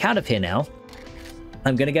come back out of here now,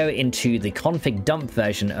 I'm going to go into the config dump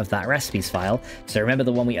version of that recipes file. So remember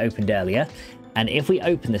the one we opened earlier. And if we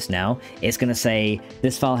open this now, it's going to say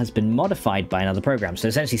this file has been modified by another program. So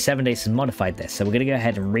essentially 7 days has modified this. So we're going to go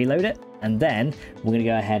ahead and reload it. And then we're going to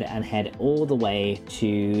go ahead and head all the way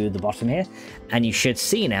to the bottom here. And you should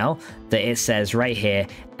see now that it says right here,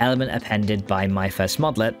 element appended by my first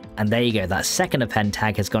modlet. And there you go. That second append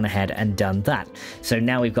tag has gone ahead and done that. So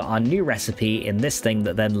now we've got our new recipe in this thing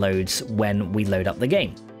that then loads when we load up the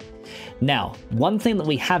game. Now, one thing that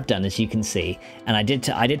we have done, as you can see, and I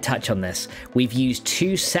did touch on this, we've used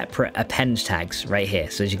two separate append tags right here.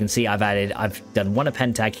 So as you can see, I've done one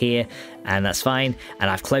append tag here, and that's fine, and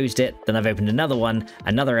I've closed it. Then I've opened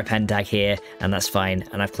another append tag here, and that's fine,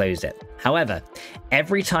 and I've closed it. However,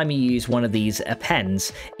 every time you use one of these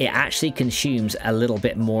appends, it actually consumes a little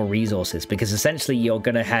bit more resources, because essentially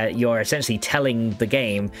you're essentially telling the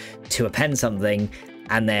game to append something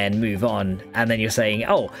and then move on, and then you're saying,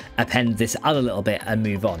 oh, append this other little bit and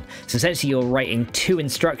move on. So essentially you're writing two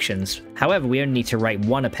instructions. However, we only need to write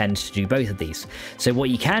one append to do both of these. So what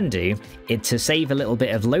you can do is, to save a little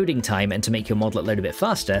bit of loading time and to make your modlet load a bit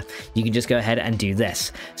faster, you can just go ahead and do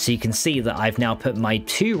this. So you can see that I've now put my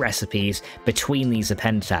two recipes between these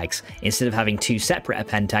append tags. Instead of having two separate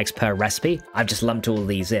append tags per recipe, I've just lumped all of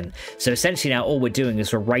these in. So essentially now all we're doing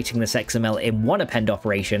is we're writing this XML in one append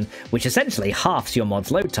operation, which essentially halves your mod's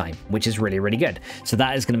load time, which is really, really good. So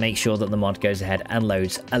that is going to make sure that the mod goes ahead and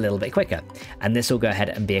loads a little bit quicker, and this will go ahead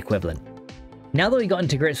and be equivalent. Now that we got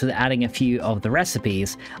into grips with adding a few of the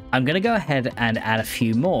recipes, I'm going to go ahead and add a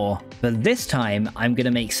few more, but this time I'm going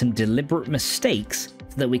to make some deliberate mistakes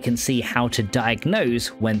so that we can see how to diagnose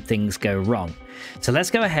when things go wrong. So let's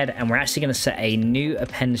go ahead, and we're actually going to set a new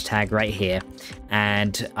append tag right here.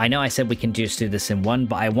 And I know I said we can just do this in one,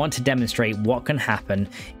 but I want to demonstrate what can happen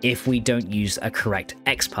if we don't use a correct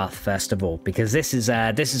XPath first of all, because this is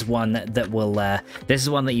one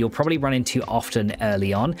that you'll probably run into often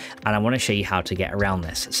early on, and I want to show you how to get around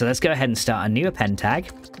this. So let's go ahead and start a new append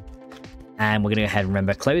tag. And we're going to go ahead and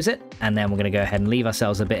remember close it, and then we're going to go ahead and leave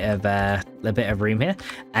ourselves a bit of room here,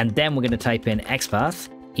 and then we're going to type in XPath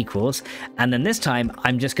equals, and then this time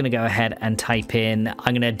I'm just going to go ahead and type in,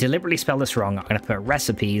 I'm going to deliberately spell this wrong, I'm going to put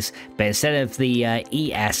recipes, but instead of the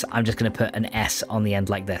ES, I'm just going to put an S on the end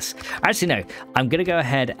like this. Actually no, I'm going to go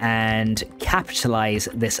ahead and capitalize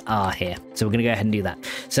this R here, so we're going to go ahead and do that.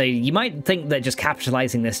 So you might think that just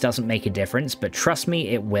capitalizing this doesn't make a difference, but trust me,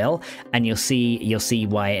 it will, and you'll see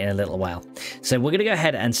why in a little while. So we're going to go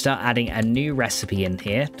ahead and start adding a new recipe in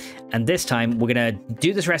here, and this time we're going to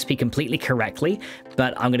do this recipe completely correctly,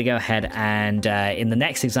 but I'm going to go ahead and in the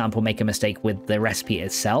next example make a mistake with the recipe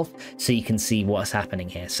itself so you can see what's happening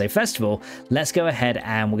here. So first of all, let's go ahead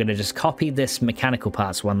and we're going to just copy this mechanical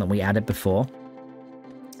parts one that we added before.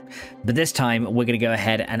 But this time we're going to go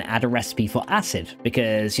ahead and add a recipe for acid,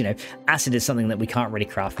 because, you know, acid is something that we can't really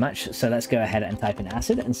craft much. So let's go ahead and type in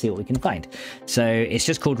acid and see what we can find. So it's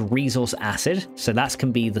just called resource acid. So that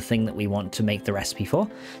can be the thing that we want to make the recipe for.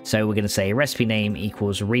 So we're going to say recipe name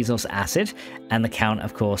equals resource acid, and the count,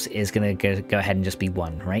 of course, is going to go ahead and just be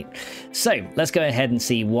 1, right? So let's go ahead and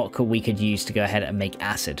see what we could use to go ahead and make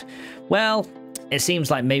acid. Well, it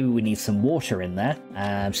seems like maybe we need some water in there.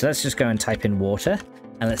 So let's just go and type in water,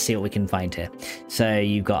 and let's see what we can find here. So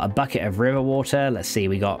you've got a bucket of river water. Let's see,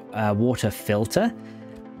 we got a water filter.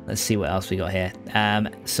 Let's see what else we got here.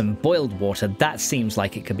 Some boiled water. That seems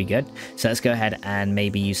like it could be good. So let's go ahead and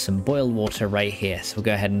maybe use some boiled water right here. So we'll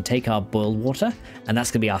go ahead and take our boiled water, and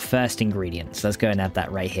that's going to be our first ingredient. So let's go and add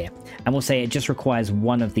that right here. And we'll say it just requires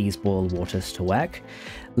one of these boiled waters to work.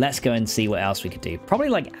 Let's go and see what else we could do. Probably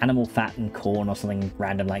like animal fat and corn or something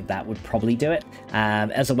random like that would probably do it.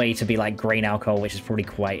 As a way to be like grain alcohol, which is probably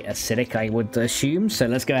quite acidic, I would assume. So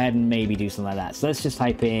let's go ahead and maybe do something like that. So let's just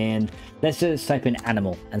type in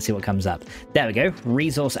animal and see what comes up. There we go.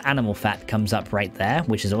 Resource animal fat comes up right there,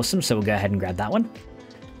 which is awesome. So we'll go ahead and grab that one.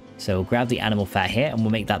 So we'll grab the animal fat here, and we'll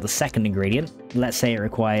make that the second ingredient. Let's say it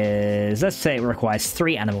requires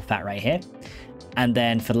 3 animal fat right here. And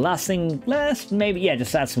then for the last thing, let's maybe, yeah,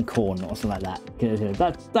 just add some corn or something like that. Because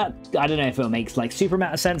that I don't know if it'll make like super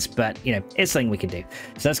amount of sense, but, you know, it's something we can do.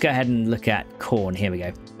 So let's go ahead and look at corn. Here we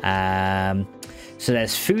go. So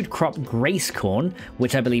there's food crop grace corn,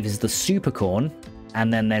 which I believe is the super corn.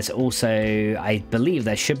 And then there's also, I believe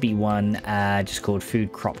there should be one just called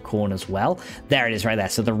food crop corn as well. There it is right there.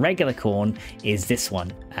 So the regular corn is this one.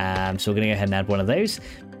 So we're going to go ahead and add one of those.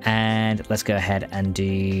 And let's go ahead and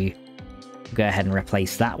go ahead and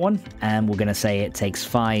replace that one, and we're going to say it takes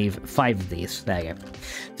five of these. There you go.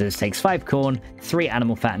 So this takes 5 corn, 3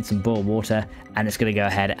 animal fat, and some boiled water, and it's going to go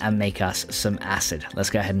ahead and make us some acid. Let's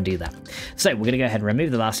go ahead and do that. So we're going to go ahead and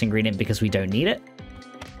remove the last ingredient because we don't need it.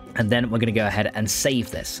 And then we're going to go ahead and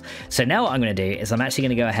save this. So now what I'm going to do is I'm actually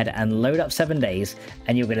going to go ahead and load up 7 days,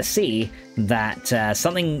 and you're going to see that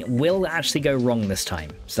something will actually go wrong this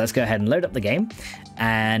time. So let's go ahead and load up the game,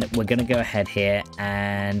 and we're going to go ahead here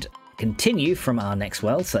and continue from our next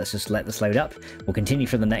world. So let's just let this load up. We'll continue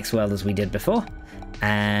from the next world as we did before,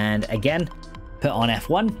 and again put on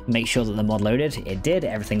F1, make sure that the mod loaded. It did,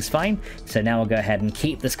 everything's fine. So now we'll go ahead and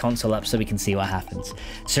keep this console up so we can see what happens.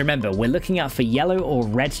 So remember, we're looking out for yellow or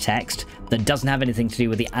red text that doesn't have anything to do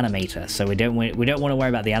with the animator. So we don't want to worry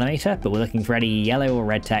about the animator, but we're looking for any yellow or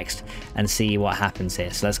red text and see what happens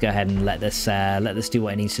here. So let's go ahead and let this do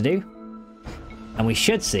what it needs to do. And we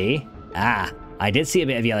should see, I did see a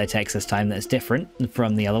bit of yellow text this time that's different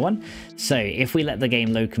from the other one. So if we let the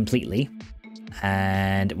game load completely,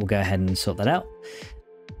 and we'll go ahead and sort that out,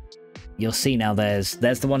 you'll see now there's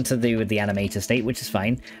the one to do with the animator state, which is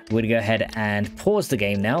fine. We're going to go ahead and pause the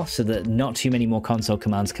game now so that not too many more console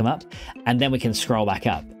commands come up, and then we can scroll back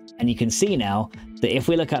up. And you can see now that if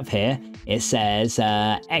we look up here, it says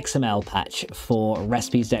XML patch for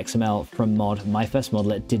recipes.xml from mod my first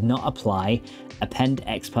modlet did not apply. Append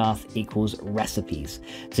XPath equals recipes.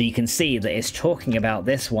 So you can see that it's talking about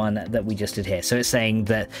this one that we just did here. So it's saying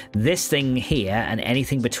that this thing here and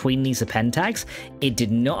anything between these append tags, it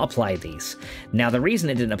did not apply these. Now the reason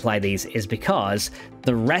it didn't apply these is because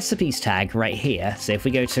the recipes tag right here, so if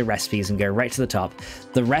we go to recipes and go right to the top,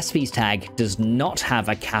 the recipes tag does not have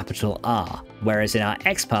a capital R, whereas in our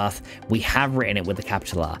XPath, we have written it with a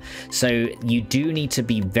capital R. So you do need to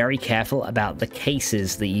be very careful about the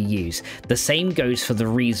cases that you use. The same goes for the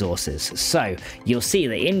resources. So you'll see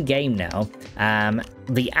that in game now,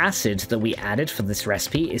 the acid that we added for this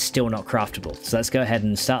recipe is still not craftable. So let's go ahead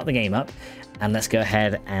and start the game up, and let's go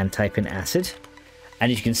ahead and type in acid.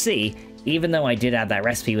 And as you can see, even though I did add that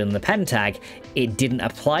recipe within the pen tag, it didn't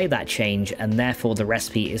apply that change, and therefore the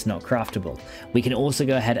recipe is not craftable. We can also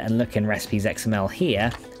go ahead and look in recipes.xml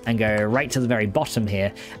here and go right to the very bottom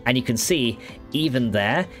here, and you can see even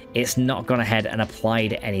there it's not gone ahead and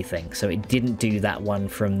applied anything. So it didn't do that one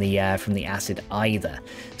from the acid either.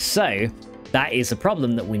 So that is a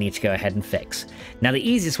problem that we need to go ahead and fix. Now the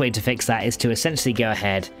easiest way to fix that is to essentially go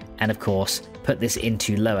ahead and of course put this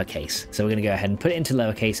into lowercase. So we're going to go ahead and put it into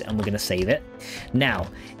lowercase, and we're going to save it. Now,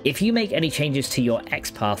 if you make any changes to your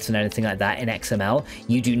XPaths and anything like that in XML,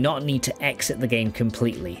 you do not need to exit the game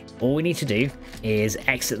completely. All we need to do is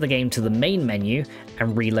exit the game to the main menu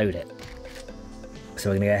and reload it.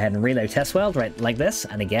 So we're going to go ahead and reload test world right like this,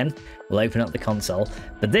 and again we'll open up the console,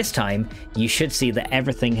 but this time you should see that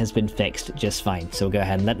everything has been fixed just fine. So we'll go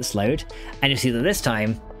ahead and let this load, and you'll see that this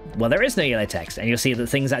time, well, there is no yellow text, and you'll see that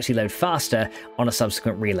things actually load faster on a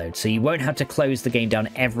subsequent reload, so you won't have to close the game down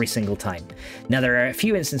every single time. Now there are a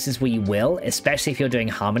few instances where you will, especially if you're doing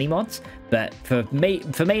Harmony mods, but for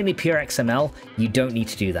mainly pure XML, you don't need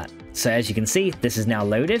to do that. So as you can see, this is now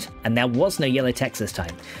loaded, and there was no yellow text this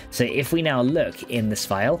time. So if we now look in this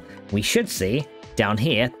file, we should see down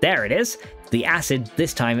here, there it is, the acid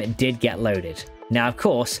this time it did get loaded. Now, of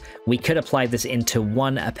course, we could apply this into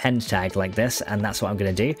one append tag like this, and that's what I'm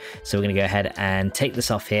going to do. So we're going to go ahead and take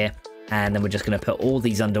this off here, and then we're just going to put all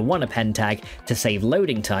these under one append tag to save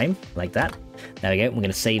loading time, like that. There we go, we're going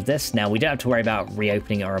to save this. Now, we don't have to worry about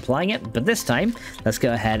reopening it or applying it, but this time, let's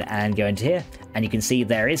go ahead and go into here, and you can see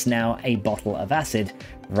there is now a bottle of acid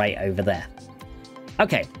right over there.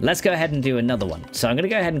 Okay, let's go ahead and do another one. So I'm going to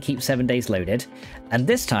go ahead and keep 7 days loaded, and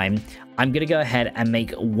this time I'm going to go ahead and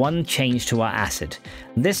make one change to our acid.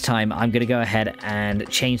 This time I'm going to go ahead and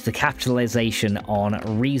change the capitalization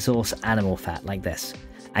on resource animal fat like this,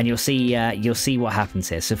 and you'll see what happens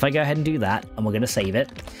here. So if I go ahead and do that, and we're going to save it,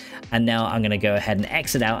 and now I'm going to go ahead and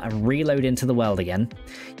exit out and reload into the world again,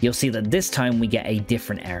 you'll see that this time we get a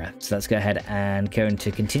different error. So let's go ahead and go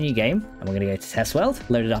into continue game, and we're going to go to test world,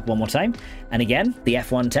 load it up one more time, and again the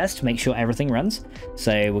F1 test, make sure everything runs.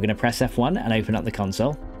 So we're going to press F1 and open up the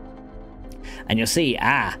console, and you'll see,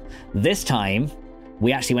 this time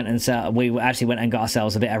we actually went and got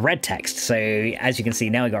ourselves a bit of red text. So as you can see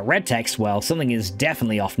now, we got red text. Well, something is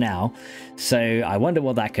definitely off now. So I wonder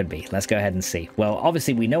what that could be. Let's go ahead and see. Well,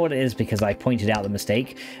 obviously we know what it is because I pointed out the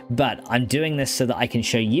mistake, but I'm doing this so that I can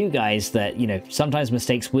show you guys that, you know, sometimes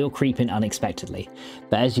mistakes will creep in unexpectedly.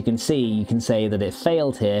 But as you can see, you can say that it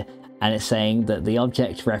failed here, and it's saying that the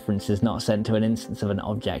object reference is not sent to an instance of an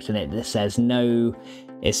object, and it says no.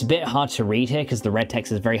 It's a bit hard to read here because the red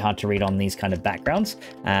text is very hard to read on these kind of backgrounds.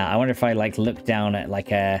 I wonder if I look down at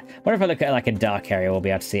a dark area, we'll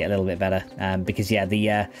be able to see it a little bit better. Because yeah,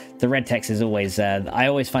 the red text is always, I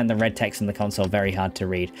always find the red text in the console very hard to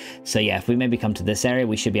read. So yeah, if we maybe come to this area,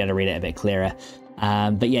 we should be able to read it a bit clearer.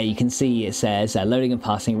 But yeah, you can see it says loading and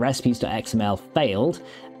passing recipes.xml failed,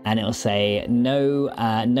 and it'll say no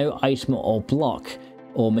item or block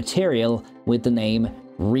or material with the name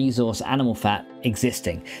resource animal fat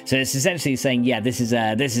existing. So it's essentially saying, yeah, this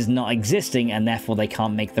is not existing, and therefore they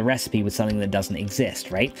can't make the recipe with something that doesn't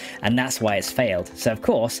exist, right? And that's why it's failed. So of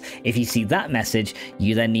course, if you see that message,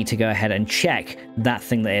 you then need to go ahead and check that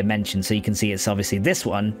thing that it mentioned. So you can see it's obviously this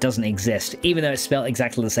one doesn't exist, even though it's spelled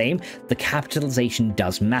exactly the same. The capitalization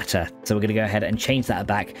does matter. So we're going to go ahead and change that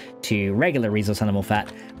back to regular resource animal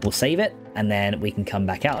fat. We'll save it, and then we can come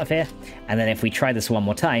back out of here. And then if we try this one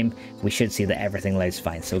more time, we should see that everything loads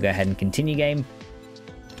fine. So we'll go ahead and continue game.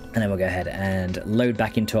 And then we'll go ahead and load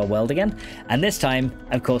back into our world again. And this time,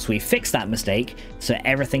 of course, we fixed that mistake. So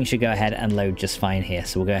everything should go ahead and load just fine here.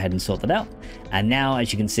 So we'll go ahead and sort that out. And now,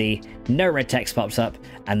 as you can see, no red text pops up.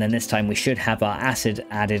 And then this time we should have our acid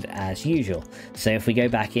added as usual. So if we go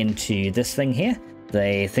back into this thing here,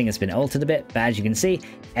 the thing has been altered a bit, but as you can see,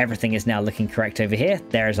 everything is now looking correct over here.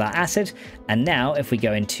 There is our acid. And now if we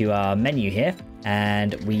go into our menu here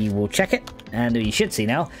and we will check it, and you should see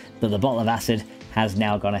now that the bottle of acid has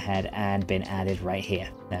now gone ahead and been added right here.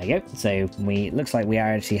 There we go. So looks like we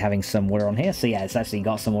are actually having some water on here. So yeah, it's actually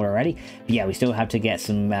got some water already. But yeah, we still have to get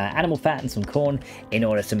some animal fat and some corn in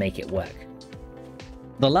order to make it work.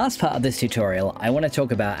 The last part of this tutorial, I want to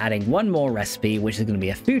talk about adding one more recipe, which is going to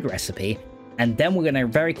be a food recipe. And then we're going to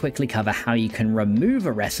very quickly cover how you can remove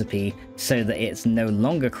a recipe so that it's no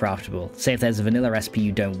longer craftable. Say if there's a vanilla recipe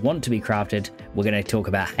you don't want to be crafted, we're going to talk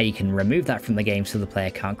about how you can remove that from the game so the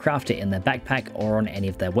player can't craft it in their backpack or on any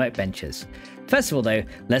of their workbenches. First of all though,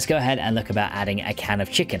 let's go ahead and look about adding a can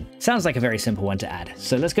of chicken. Sounds like a very simple one to add.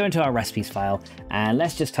 So let's go into our recipes file and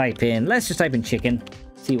let's just type in chicken,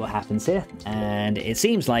 see what happens here. And it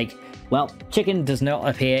seems like, well, chicken does not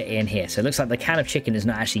appear in here. So it looks like the can of chicken is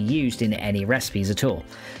not actually used in any recipes at all.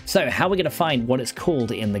 So how are we going to find what it's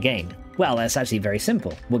called in the game? Well, that's actually very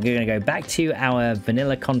simple. We're going to go back to our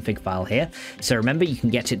vanilla config file here. So remember, you can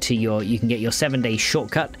get it to you can get your 7-day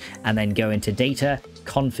shortcut and then go into data,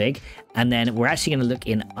 config, and then we're actually going to look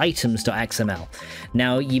in items.xml.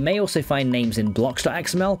 Now, you may also find names in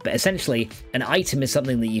blocks.xml, but essentially an item is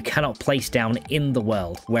something that you cannot place down in the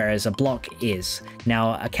world, whereas a block is.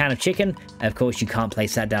 Now, a can of chicken, of course, you can't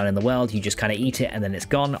place that down in the world. You just kind of eat it and then it's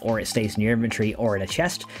gone, or it stays in your inventory or in a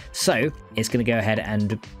chest. So it's going to go ahead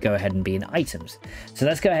and be in items. So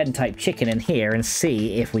let's go ahead and type chicken in here and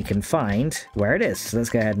see if we can find where it is. So let's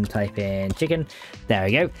go ahead and type in chicken. There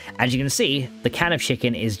we go. As you can see, the can of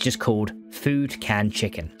chicken is just called food can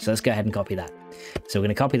chicken. So let's go ahead and copy that. So we're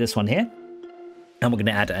going to copy this one here, and we're going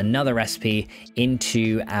to add another recipe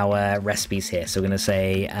into our recipes here. So we're going to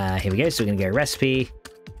say, here we go. So we're going to go recipe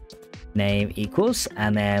name equals,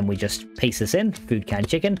 and then we just paste this in, food can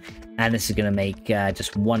chicken, and this is going to make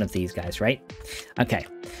just one of these guys, right? Okay,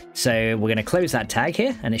 so we're going to close that tag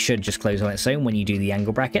here, and it should just close on its own when you do the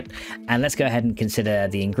angle bracket. And let's go ahead and consider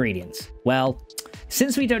the ingredients. Well,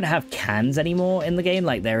 since we don't have cans anymore in the game,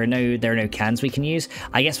 like there are no cans we can use,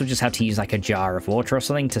 I guess we'll just have to use like a jar of water or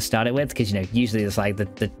something to start it with, because, you know, usually it's like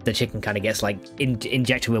the chicken kind of gets like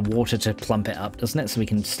injected with water to plump it up, doesn't it? So we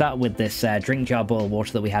can start with this drink jar boiled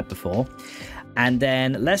water that we had before. And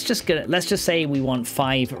then let's just say we want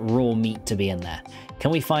 5 raw meat to be in there. Can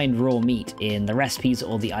we find raw meat in the recipes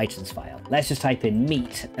or the items file? Let's just type in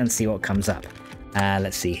meat and see what comes up.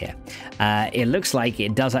 Let's see here. It looks like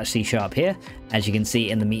it does actually show up here. As you can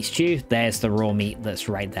see in the meat stew, there's the raw meat that's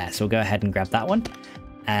right there. So we'll go ahead and grab that one.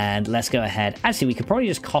 And let's go ahead. Actually, we could probably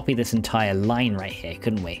just copy this entire line right here,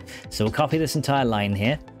 couldn't we? So we'll copy this entire line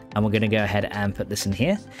here, and we're going to go ahead and put this in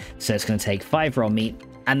here. So it's going to take 5 raw meat.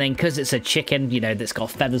 And then because it's a chicken, you know, that's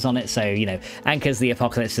got feathers on it, so, you know, and because the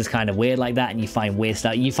apocalypse is kind of weird like that, and you find weird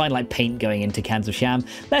stuff, you find like paint going into cans of sham,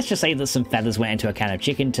 let's just say that some feathers went into a can of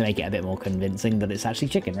chicken to make it a bit more convincing that it's actually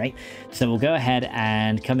chicken, right? So we'll go ahead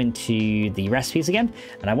and come into the recipes again,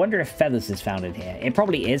 and I wonder if feathers is found in here. It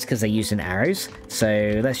probably is, because they're used in arrows.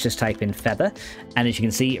 So let's just type in feather, and as you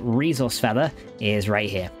can see, resource feather is right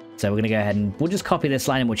here. So we're going to go ahead and we'll just copy this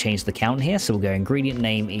line, and we'll change the count here. So we'll go ingredient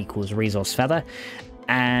name equals resource feather.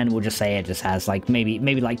 And we'll just say it just has like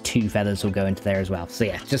maybe like 2 feathers will go into there as well. So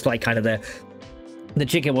yeah, just like kind of the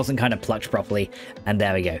chicken wasn't kind of plucked properly, and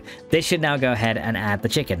there we go. This should now go ahead and add the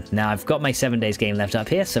chicken. Now I've got my 7 days game left up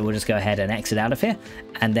here, so we'll just go ahead and exit out of here,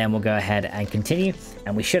 and then we'll go ahead and continue,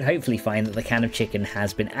 and we should hopefully find that the can of chicken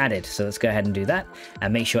has been added. So let's go ahead and do that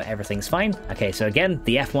and make sure everything's fine. Okay, so again,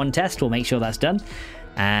 the F1 test will make sure that's done,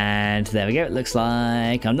 and there we go. It looks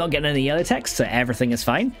like I'm not getting any yellow text, so everything is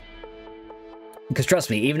fine. Because trust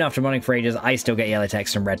me, even after running for ages, I still get yellow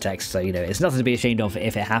text and red text. So, you know, it's nothing to be ashamed of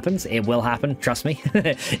if it happens. It will happen, trust me.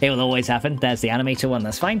 It will always happen. There's the animator one,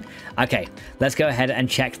 that's fine. Okay, let's go ahead and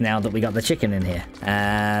check now that we got the chicken in here.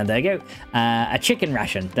 There we go. A chicken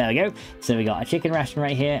ration, there we go. So we got a chicken ration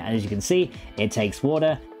right here, and as you can see, it takes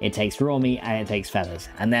water, it takes raw meat, and it takes feathers.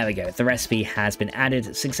 And there we go, the recipe has been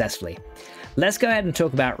added successfully. Let's go ahead and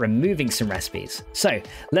talk about removing some recipes. So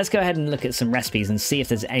let's go ahead and look at some recipes and see if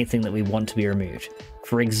there's anything that we want to be removed.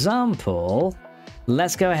 For example,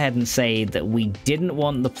 let's go ahead and say that we didn't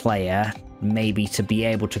want the player maybe to be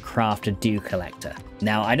able to craft a dew collector.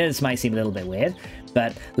 Now, I know this might seem a little bit weird,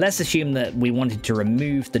 but let's assume that we wanted to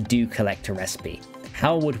remove the dew collector recipe.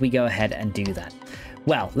 How would we go ahead and do that?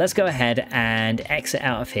 Well, let's go ahead and exit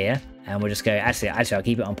out of here. And we'll just go, actually, I'll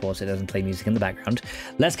keep it on pause so it doesn't play music in the background.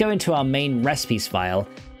 Let's go into our main recipes file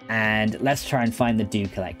and let's try and find the dew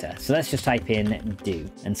collector. So let's just type in dew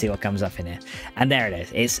and see what comes up in here. And there it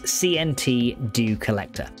is. It's CNT dew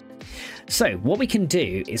collector. So what we can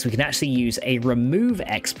do is we can actually use a remove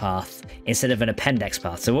XPath instead of an append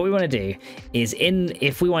XPath. So what we want to do is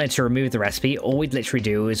if we wanted to remove the recipe, all we'd literally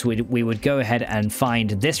do is we would go ahead and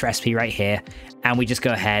find this recipe right here, and we just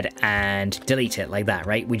go ahead and delete it like that,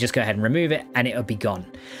 right? We just go ahead and remove it and it'll be gone.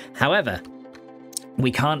 However,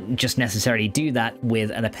 we can't just necessarily do that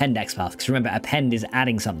with an append XPath, because remember, append is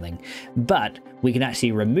adding something, but we can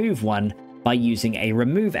actually remove one by using a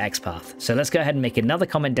remove XPath. So let's go ahead and make another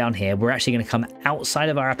comment down here. We're actually going to come outside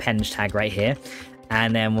of our append tag right here,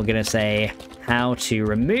 and then we're going to say how to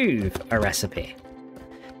remove a recipe.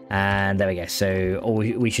 And there we go. So, or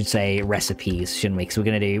we should say recipes, shouldn't we? Because we're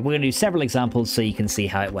going to do several examples so you can see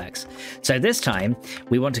how it works. So this time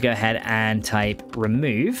we want to go ahead and type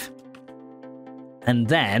remove. And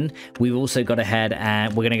then we've also got ahead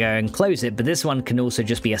and we're going to go and close it, but this one can also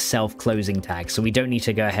just be a self-closing tag. So we don't need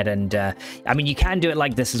to go ahead and, I mean, you can do it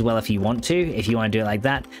like this as well if you want to. If you want to do it like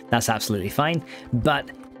that, that's absolutely fine.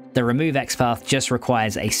 But the remove XPath just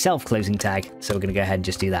requires a self-closing tag. So we're going to go ahead and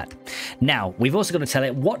just do that. Now, we've also got to tell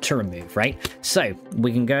it what to remove, right? So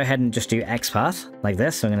we can go ahead and just do XPath like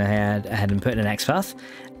this. So I'm going to head ahead and put in an XPath,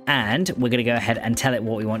 and we're going to go ahead and tell it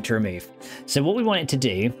what we want to remove. So what we want it to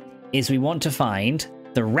do is we want to find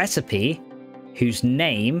the recipe whose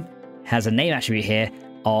name has a name attribute here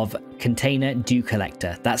of container dew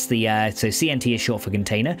collector. That's the so CNT is short for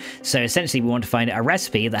container. So essentially we want to find a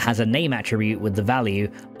recipe that has a name attribute with the value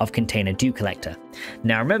of container dew collector.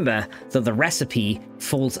 Now remember that the recipe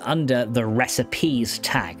falls under the recipes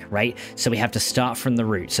tag, right? So we have to start from the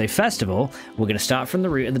root. So first of all, we're going to start from the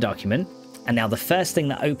root of the document. And now the first thing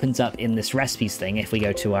that opens up in this recipes thing, if we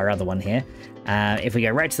go to our other one here, if we go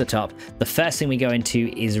right to the top, the first thing we go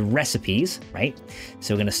into is recipes, right?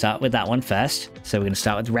 So we're going to start with that one first. So we're going to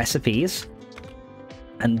start with recipes.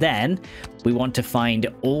 And then we want to find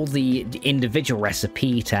all the individual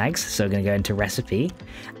recipe tags. So we're going to go into recipe.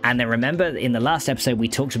 And then remember in the last episode, we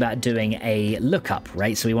talked about doing a lookup,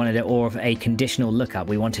 right? So we wanted it, or a conditional lookup.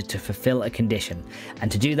 We wanted to fulfill a condition.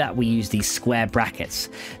 And to do that, we use these square brackets.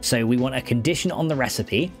 So we want a condition on the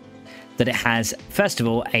recipe that it has, first of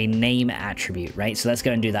all, a name attribute, right? So let's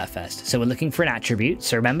go and do that first. So we're looking for an attribute.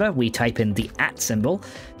 So remember, we type in the @ symbol.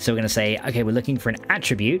 So we're going to say, okay, we're looking for an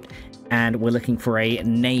attribute, and we're looking for a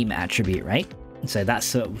name attribute, right? So that's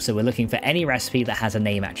so we're looking for any recipe that has a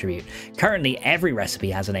name attribute. Currently, every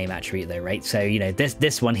recipe has a name attribute though, right? So, you know,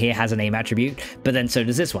 this one here has a name attribute, but then so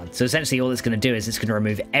does this one. So essentially all it's going to do is it's going to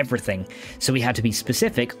remove everything. So we have to be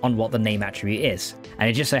specific on what the name attribute is. And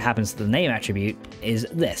it just so happens that the name attribute is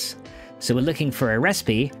this. So we're looking for a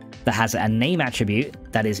recipe that has a name attribute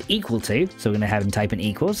that is equal to, so we're going to have and type in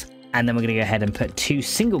equals, and then we're going to go ahead and put 2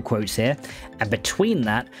 single quotes here, and between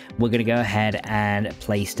that, we're going to go ahead and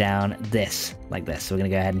place down this, like this. So we're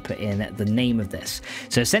going to go ahead and put in the name of this.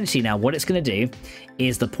 So essentially now what it's going to do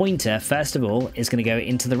is the pointer, first of all, is going to go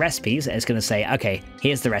into the recipes, and it's going to say, okay,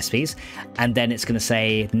 here's the recipes, and then it's going to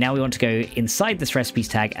say, now we want to go inside this recipes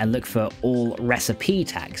tag and look for all recipe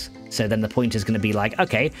tags. So then the pointer is going to be like,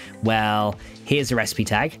 okay, well, here's the recipe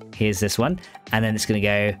tag, here's this one, and then it's going to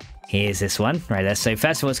go, here's this one right there. So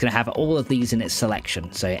first of all, it's going to have all of these in its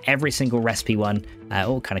selection. So every single recipe one,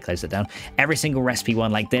 kind of close it down. Every single recipe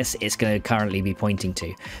one like this, it's going to currently be pointing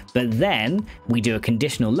to. But then we do a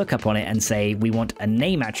conditional lookup on it and say we want a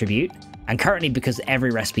name attribute. And currently, because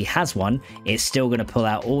every recipe has one, it's still going to pull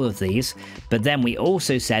out all of these. But then we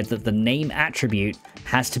also said that the name attribute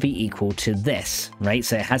has to be equal to this, right?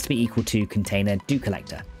 So it has to be equal to container dew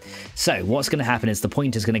collector. So what's going to happen is the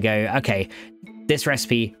pointer is going to go, okay, this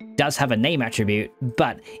recipe does have a name attribute,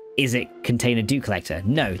 but is it container dew collector?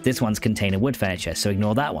 No, this one's container wood furniture, so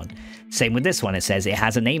ignore that one. Same with this one, it says it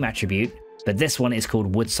has a name attribute, but this one is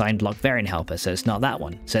called wood sign block variant helper, so it's not that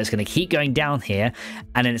one. So it's going to keep going down here,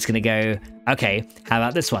 and then it's going to go, okay, how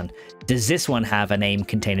about this one? Does this one have a name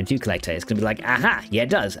container do collector? It's going to be like, aha, yeah, it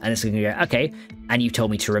does. And it's going to go, okay, and you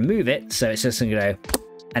told me to remove it, so it's just going to go,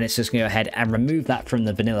 and it's just going to go ahead and remove that from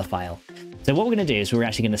the vanilla file. So what we're going to do is we're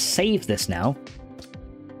actually going to save this now,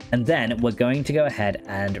 and then we're going to go ahead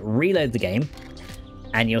and reload the game.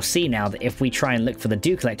 And you'll see now that if we try and look for the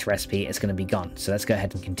do collector recipe, it's going to be gone. So let's go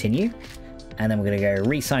ahead and continue. And then we're going to go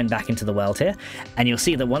re-sign back into the world here. And you'll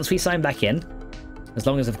see that once we sign back in, as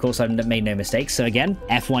long as, of course, I've made no mistakes. So again,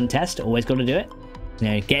 F1 test, always got to do it. You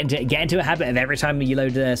know, get into a habit of every time you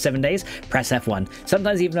load 7 days, press F1.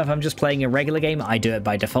 Sometimes even if I'm just playing a regular game, I do it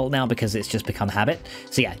by default now because it's just become habit.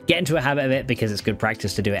 So yeah, get into a habit of it because it's good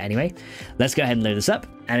practice to do it anyway. Let's go ahead and load this up.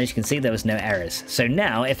 And as you can see, there was no errors. So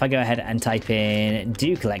now if I go ahead and type in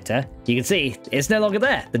do collector, you can see it's no longer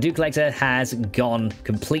there. The do collector has gone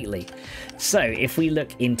completely. So if we look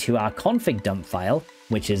into our config dump file,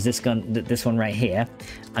 which is this one right here,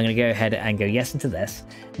 I'm going to go ahead and go yes into this.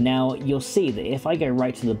 Now you'll see that if I go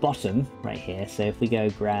right to the bottom right here, so if we go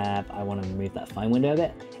grab, I want to remove that find window a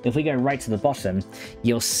bit. If we go right to the bottom,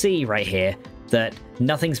 you'll see right here that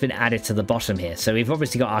nothing's been added to the bottom here. So we've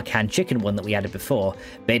obviously got our canned chicken one that we added before,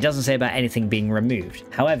 but it doesn't say about anything being removed.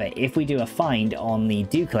 However, if we do a find on the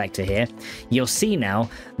do collector here, you'll see now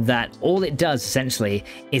that all it does essentially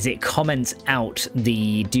is it comments out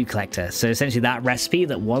the do collector. So essentially that recipe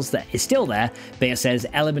that was there is still there, but it says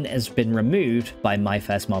element has been removed by my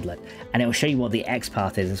first modlet. And it will show you what the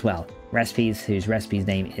XPath is as well. Recipes whose recipe's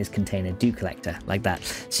name is container do collector, like that.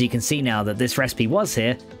 So you can see now that this recipe was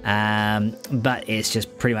here, but it's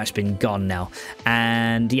just pretty much been gone now.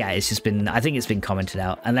 And yeah, it's just been, I think it's been commented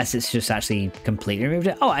out, unless it's just actually completely removed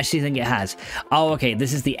it. Oh, I actually think it has. Oh, okay,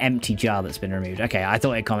 this is the empty jar that's been removed. Okay, I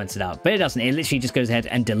thought it commented out, but it doesn't. It literally just goes ahead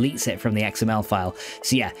and deletes it from the XML file.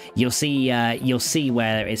 So yeah, you'll see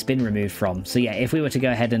where it's been removed from. So yeah, if we were to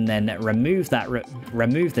go ahead and then remove that,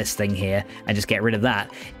 remove this thing here and just get rid of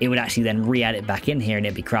that, it would actually then re-add it back in here and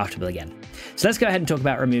it'd be craftable again. So let's go ahead and talk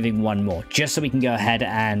about removing one more, just so we can go ahead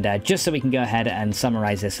and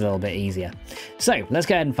summarize this a little bit easier. So let's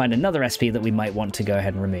go ahead and find another recipe that we might want to go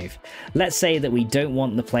ahead and remove. Let's say that we don't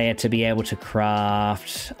want the player to be able to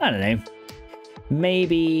craft, I don't know,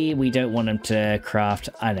 maybe we don't want them to craft,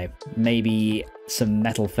 I don't know, maybe some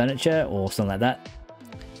metal furniture or something like that.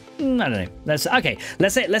 I don't know.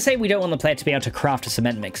 Let's say we don't want the player to be able to craft a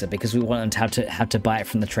cement mixer because we want them to have to buy it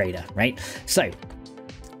from the trader, right? So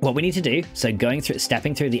what we need to do, so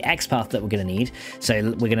stepping through the XPath that we're going to need. So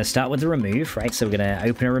we're going to start with the remove, right? So we're going to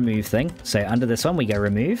open a remove thing. So under this one, we go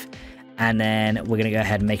remove, and then we're going to go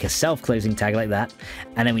ahead and make a self-closing tag like that.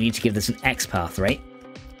 And then we need to give this an XPath, right?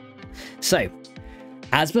 So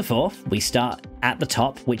as before, we start at the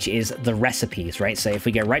top, which is the recipes, right? So if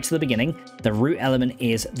we go right to the beginning, the root element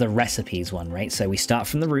is the recipes one, right? So we start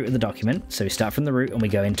from the root of the document. So we start from the root and we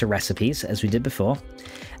go into recipes as we did before.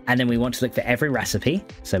 And then we want to look for every recipe.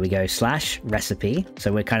 So we go /recipe.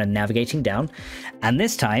 So we're kind of navigating down. And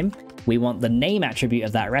this time we want the name attribute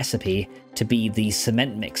of that recipe to be the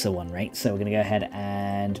cement mixer one, right? So we're going to go ahead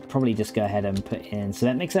and probably just go ahead and put in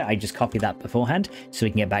cement mixer. I just copied that beforehand so we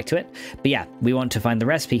can get back to it. But yeah, we want to find the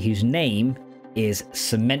recipe whose name is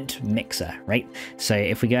cement mixer, right? So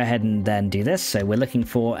if we go ahead and then do this, so we're looking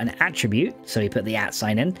for an attribute. So we put the @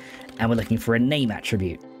 sign in and we're looking for a name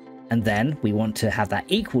attribute. And then we want to have that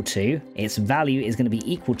equal to, its value is going to be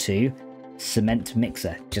equal to cement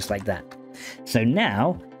mixer, just like that. So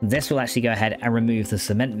now this will actually go ahead and remove the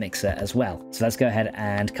cement mixer as well. So let's go ahead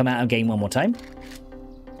and come out of game one more time.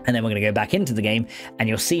 And then we're going to go back into the game and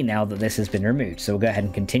you'll see now that this has been removed. So we'll go ahead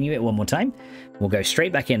and continue it one more time. We'll go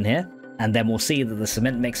straight back in here and then we'll see that the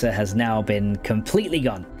cement mixer has now been completely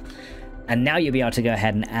gone. And now you'll be able to go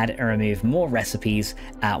ahead and add and remove more recipes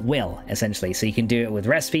at will, essentially. So you can do it with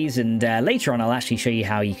recipes, and later on I'll actually show you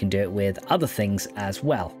how you can do it with other things as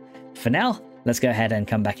well. For now, let's go ahead and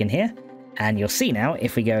come back in here. And you'll see now,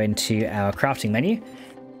 if we go into our crafting menu,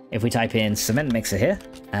 if we type in cement mixer here,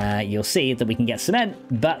 you'll see that we can get cement,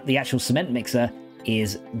 but the actual cement mixer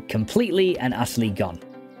is completely and utterly gone.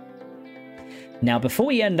 Now, before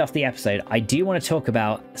we end off the episode, I do want to talk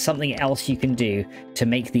about something else you can do to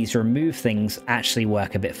make these remove things actually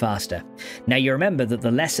work a bit faster. Now, you remember that the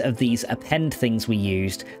less of these append things we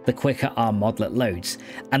used, the quicker our modlet loads.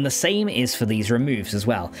 And the same is for these removes as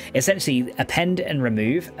well. Essentially, append and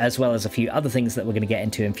remove, as well as a few other things that we're going to get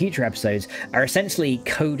into in future episodes, are essentially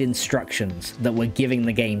code instructions that we're giving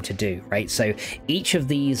the game to do, right? So each of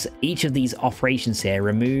these operations here,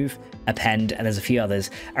 remove, append, and there's a few others,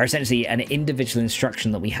 are essentially an individual individual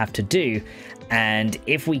instruction that we have to do. And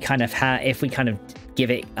if we kind of give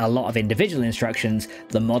it a lot of individual instructions,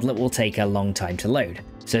 the modlet will take a long time to load.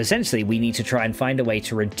 So essentially, we need to try and find a way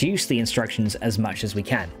to reduce the instructions as much as we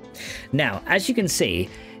can. Now, as you can see,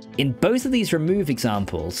 in both of these remove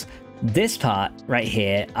examples, this part right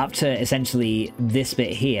here, up to essentially this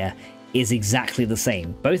bit here, is exactly the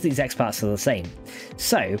same. Both these XPaths are the same.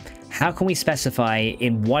 So how can we specify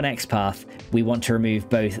in one XPath we want to remove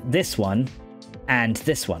both this one and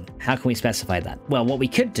this one? How can we specify that? Well, what we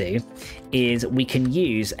could do is we can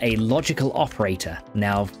use a logical operator.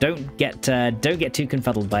 Now, don't get too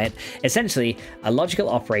confuddled by it. Essentially, a logical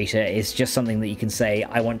operator is just something that you can say,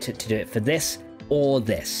 I want it to do it for this or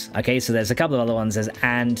this. Okay, so there's a couple of other ones. There's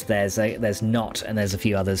and, there's not, and there's a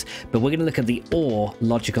few others. But we're going to look at the or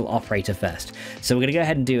logical operator first. So we're going to go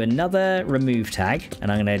ahead and do another remove tag,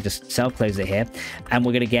 and I'm going to just self-close it here, and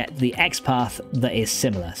we're going to get the XPath that is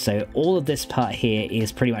similar. So all of this part here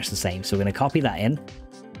is pretty much the same. So we're going to copy that in.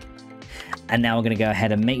 And now we're going to go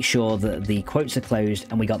ahead and make sure that the quotes are closed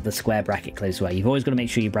and we got the square bracket closed as well. You've always got to make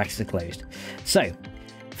sure your brackets are closed. So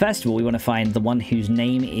first of all, we want to find the one whose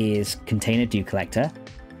name is container do collector.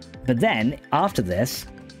 But then after this,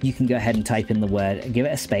 you can go ahead and type in the word, give it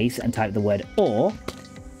a space and type the word or,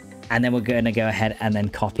 and then we're going to go ahead and then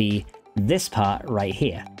copy this part right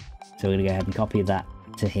here. So we're going to go ahead and copy that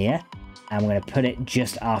to here, and we're going to put it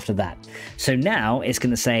just after that. So now it's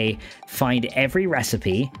going to say, find every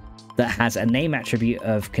recipe that has a name attribute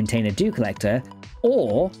of container do collector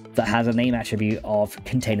or that has a name attribute of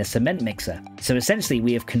container cement mixer. So essentially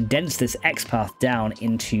we have condensed this XPath down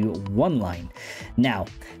into one line. Now,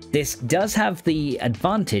 this does have the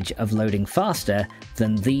advantage of loading faster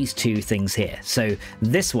than these two things here. So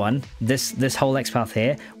this one, this whole XPath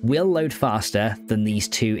here will load faster than these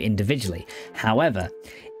two individually. However,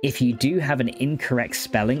 if you do have an incorrect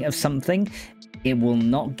spelling of something, it will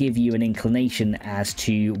not give you an inclination as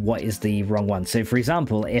to what is the wrong one. So for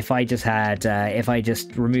example, if I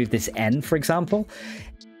just removed this N, for example,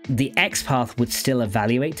 the XPath would still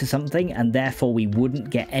evaluate to something, and therefore we wouldn't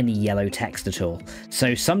get any yellow text at all.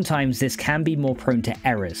 So sometimes this can be more prone to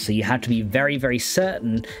errors. So you have to be very, very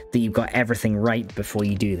certain that you've got everything right before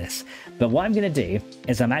you do this. But what I'm going to do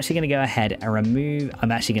is I'm actually going to go ahead and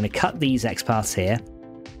I'm actually going to cut these XPaths here.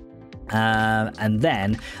 And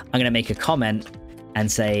then I'm going to make a comment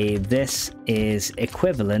and say this is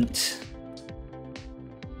equivalent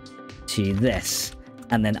to this.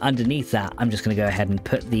 And then underneath that, I'm just going to go ahead and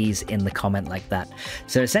put these in the comment like that.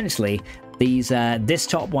 So essentially, this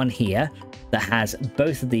top one here that has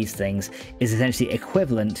both of these things is essentially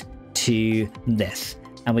equivalent to this.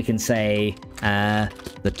 And we can say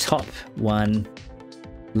the top one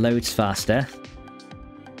loads faster,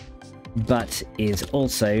 but is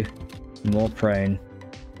also more prone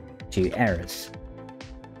to errors.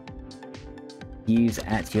 Use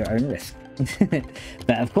at your own risk.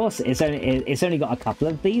 But of course, it's only got a couple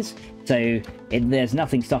of these, so there's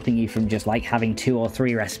nothing stopping you from just like having 2 or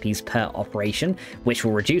 3 recipes per operation, which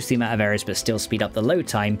will reduce the amount of errors but still speed up the load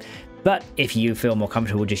time. But if you feel more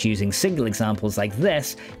comfortable just using single examples like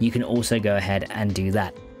this, you can also go ahead and do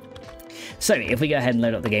that. So if we go ahead and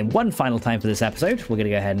load up the game one final time for this episode, we're going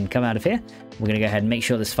to go ahead and come out of here. We're going to go ahead and make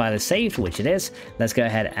sure this file is saved, which it is. Let's go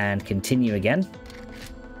ahead and continue again.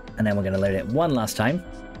 And then we're going to load it one last time.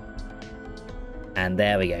 And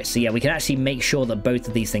there we go. So yeah, we can actually make sure that both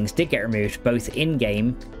of these things did get removed, both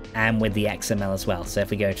in-game and with the XML as well. So if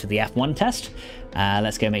we go to the F1 test,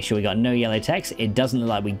 let's go make sure we got no yellow text. It doesn't look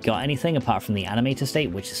like we got anything apart from the animator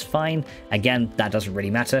state, which is fine. Again, that doesn't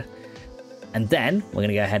really matter. And then we're going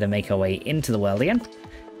to go ahead and make our way into the world again.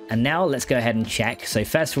 And now let's go ahead and check. So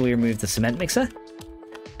first of all, we remove the cement mixer.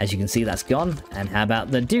 As you can see, that's gone. And how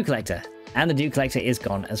about the dew collector? And the dew collector is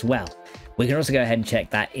gone as well. We can also go ahead and check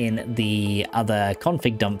that in the other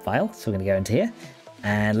config dump file. So we're going to go into here.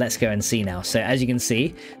 And let's go and see now. So as you can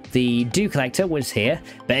see, the dew collector was here,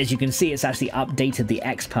 but as you can see, it's actually updated the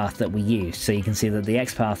XPath that we used. So you can see that the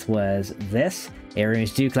XPath was this. It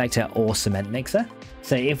removes dew collector or cement mixer.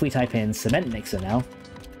 So if we type in cement mixer now,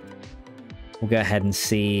 we'll go ahead and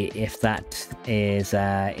see if that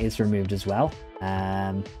is removed as well.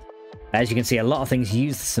 As you can see, a lot of things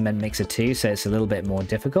use the cement mixer too, so it's a little bit more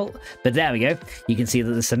difficult. But there we go. You can see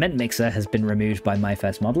that the cement mixer has been removed by my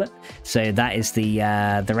first modlet. So that is the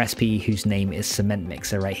recipe whose name is cement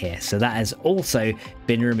mixer right here. So that has also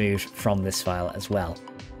been removed from this file as well.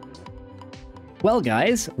 Well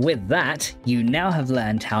guys, with that, you now have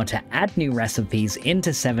learned how to add new recipes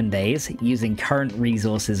into 7 days using current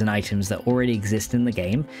resources and items that already exist in the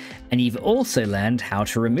game, and you've also learned how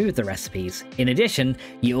to remove the recipes. In addition,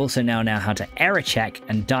 you also now know how to error check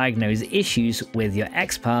and diagnose issues with your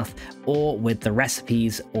XPath or with the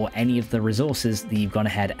recipes or any of the resources that you've gone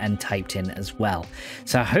ahead and typed in as well.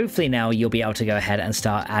 So hopefully now you'll be able to go ahead and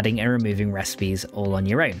start adding and removing recipes all on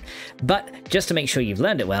your own. But just to make sure you've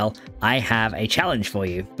learned it well, I have a challenge for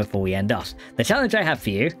you before we end off. The challenge I have for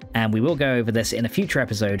you, and we will go over this in a future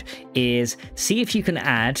episode, is see if you can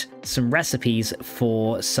add some recipes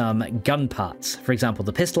for some gun parts. For example,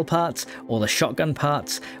 the pistol parts or the shotgun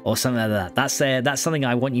parts or something like that. That's something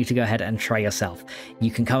I want you to go ahead and try yourself.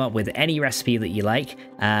 You can come up with any recipe that you like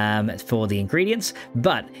for the ingredients,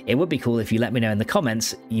 but it would be cool if you let me know in the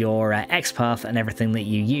comments your XPath and everything that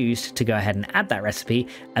you used to go ahead and add that recipe,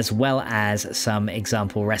 as well as some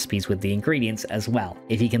example recipes with the ingredients as well.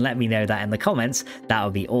 If you can let me know that in the comments, that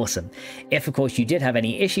would be awesome. If of course you did have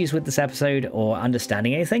any issues with this episode or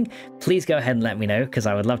understanding anything, please go ahead and let me know, because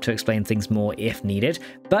I would love to explain things more if needed.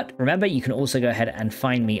 But remember, you can also go ahead and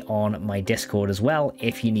find me on my Discord as well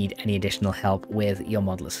if you need any additional help with your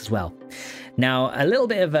modlets as well. Now, a little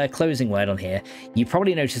bit of a closing word on here. You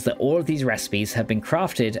probably noticed that all of these recipes have been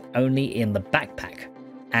crafted only in the backpack.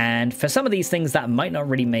 And for some of these things, that might not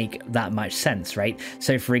really make that much sense, right?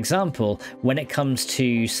 So for example, when it comes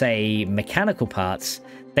to, say, mechanical parts,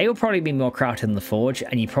 they will probably be more crafted in the forge,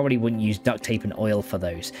 and you probably wouldn't use duct tape and oil for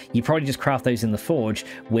those. You probably just craft those in the forge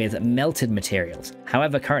with melted materials.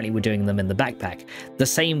 However, currently we're doing them in the backpack. The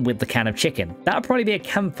same with the can of chicken. That would probably be a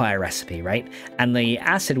campfire recipe, right? And the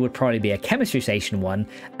acid would probably be a chemistry station one,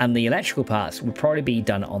 and the electrical parts would probably be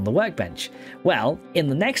done on the workbench. Well, in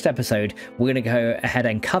the next episode, we're going to go ahead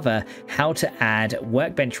and cover how to add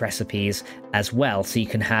workbench recipes as well, so you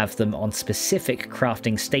can have them on specific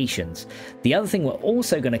crafting stations. The other thing we're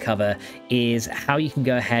also going to cover is how you can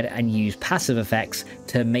go ahead and use passive effects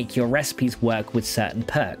to make your recipes work with certain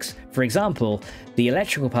perks. For example, the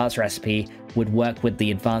electrical parts recipe would work with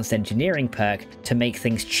the advanced engineering perk to make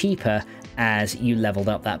things cheaper as you leveled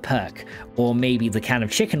up that perk. Or maybe the can of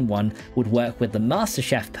chicken one would work with the Master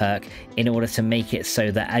Chef perk in order to make it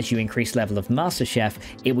so that as you increase level of Master Chef,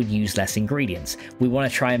 it would use less ingredients. We want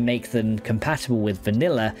to try and make them compatible with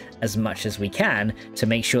vanilla as much as we can to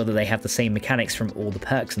make sure that they have the same mechanics from all the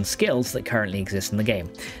perks and skills that currently exist in the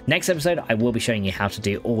game. Next episode, I will be showing you how to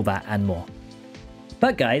do all that and more.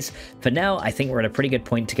 But guys, for now, I think we're at a pretty good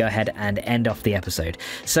point to go ahead and end off the episode.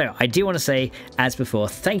 So I do want to say, as before,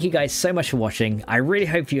 thank you guys so much for watching. I really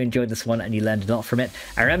hope you enjoyed this one and you learned a lot from it.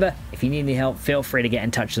 And remember, if you need any help, feel free to get in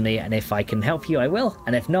touch with me. And if I can help you, I will.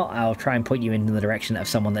 And if not, I'll try and point you in the direction of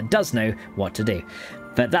someone that does know what to do.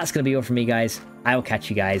 But that's going to be all from me, guys. I will catch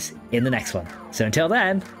you guys in the next one. So until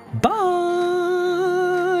then, bye!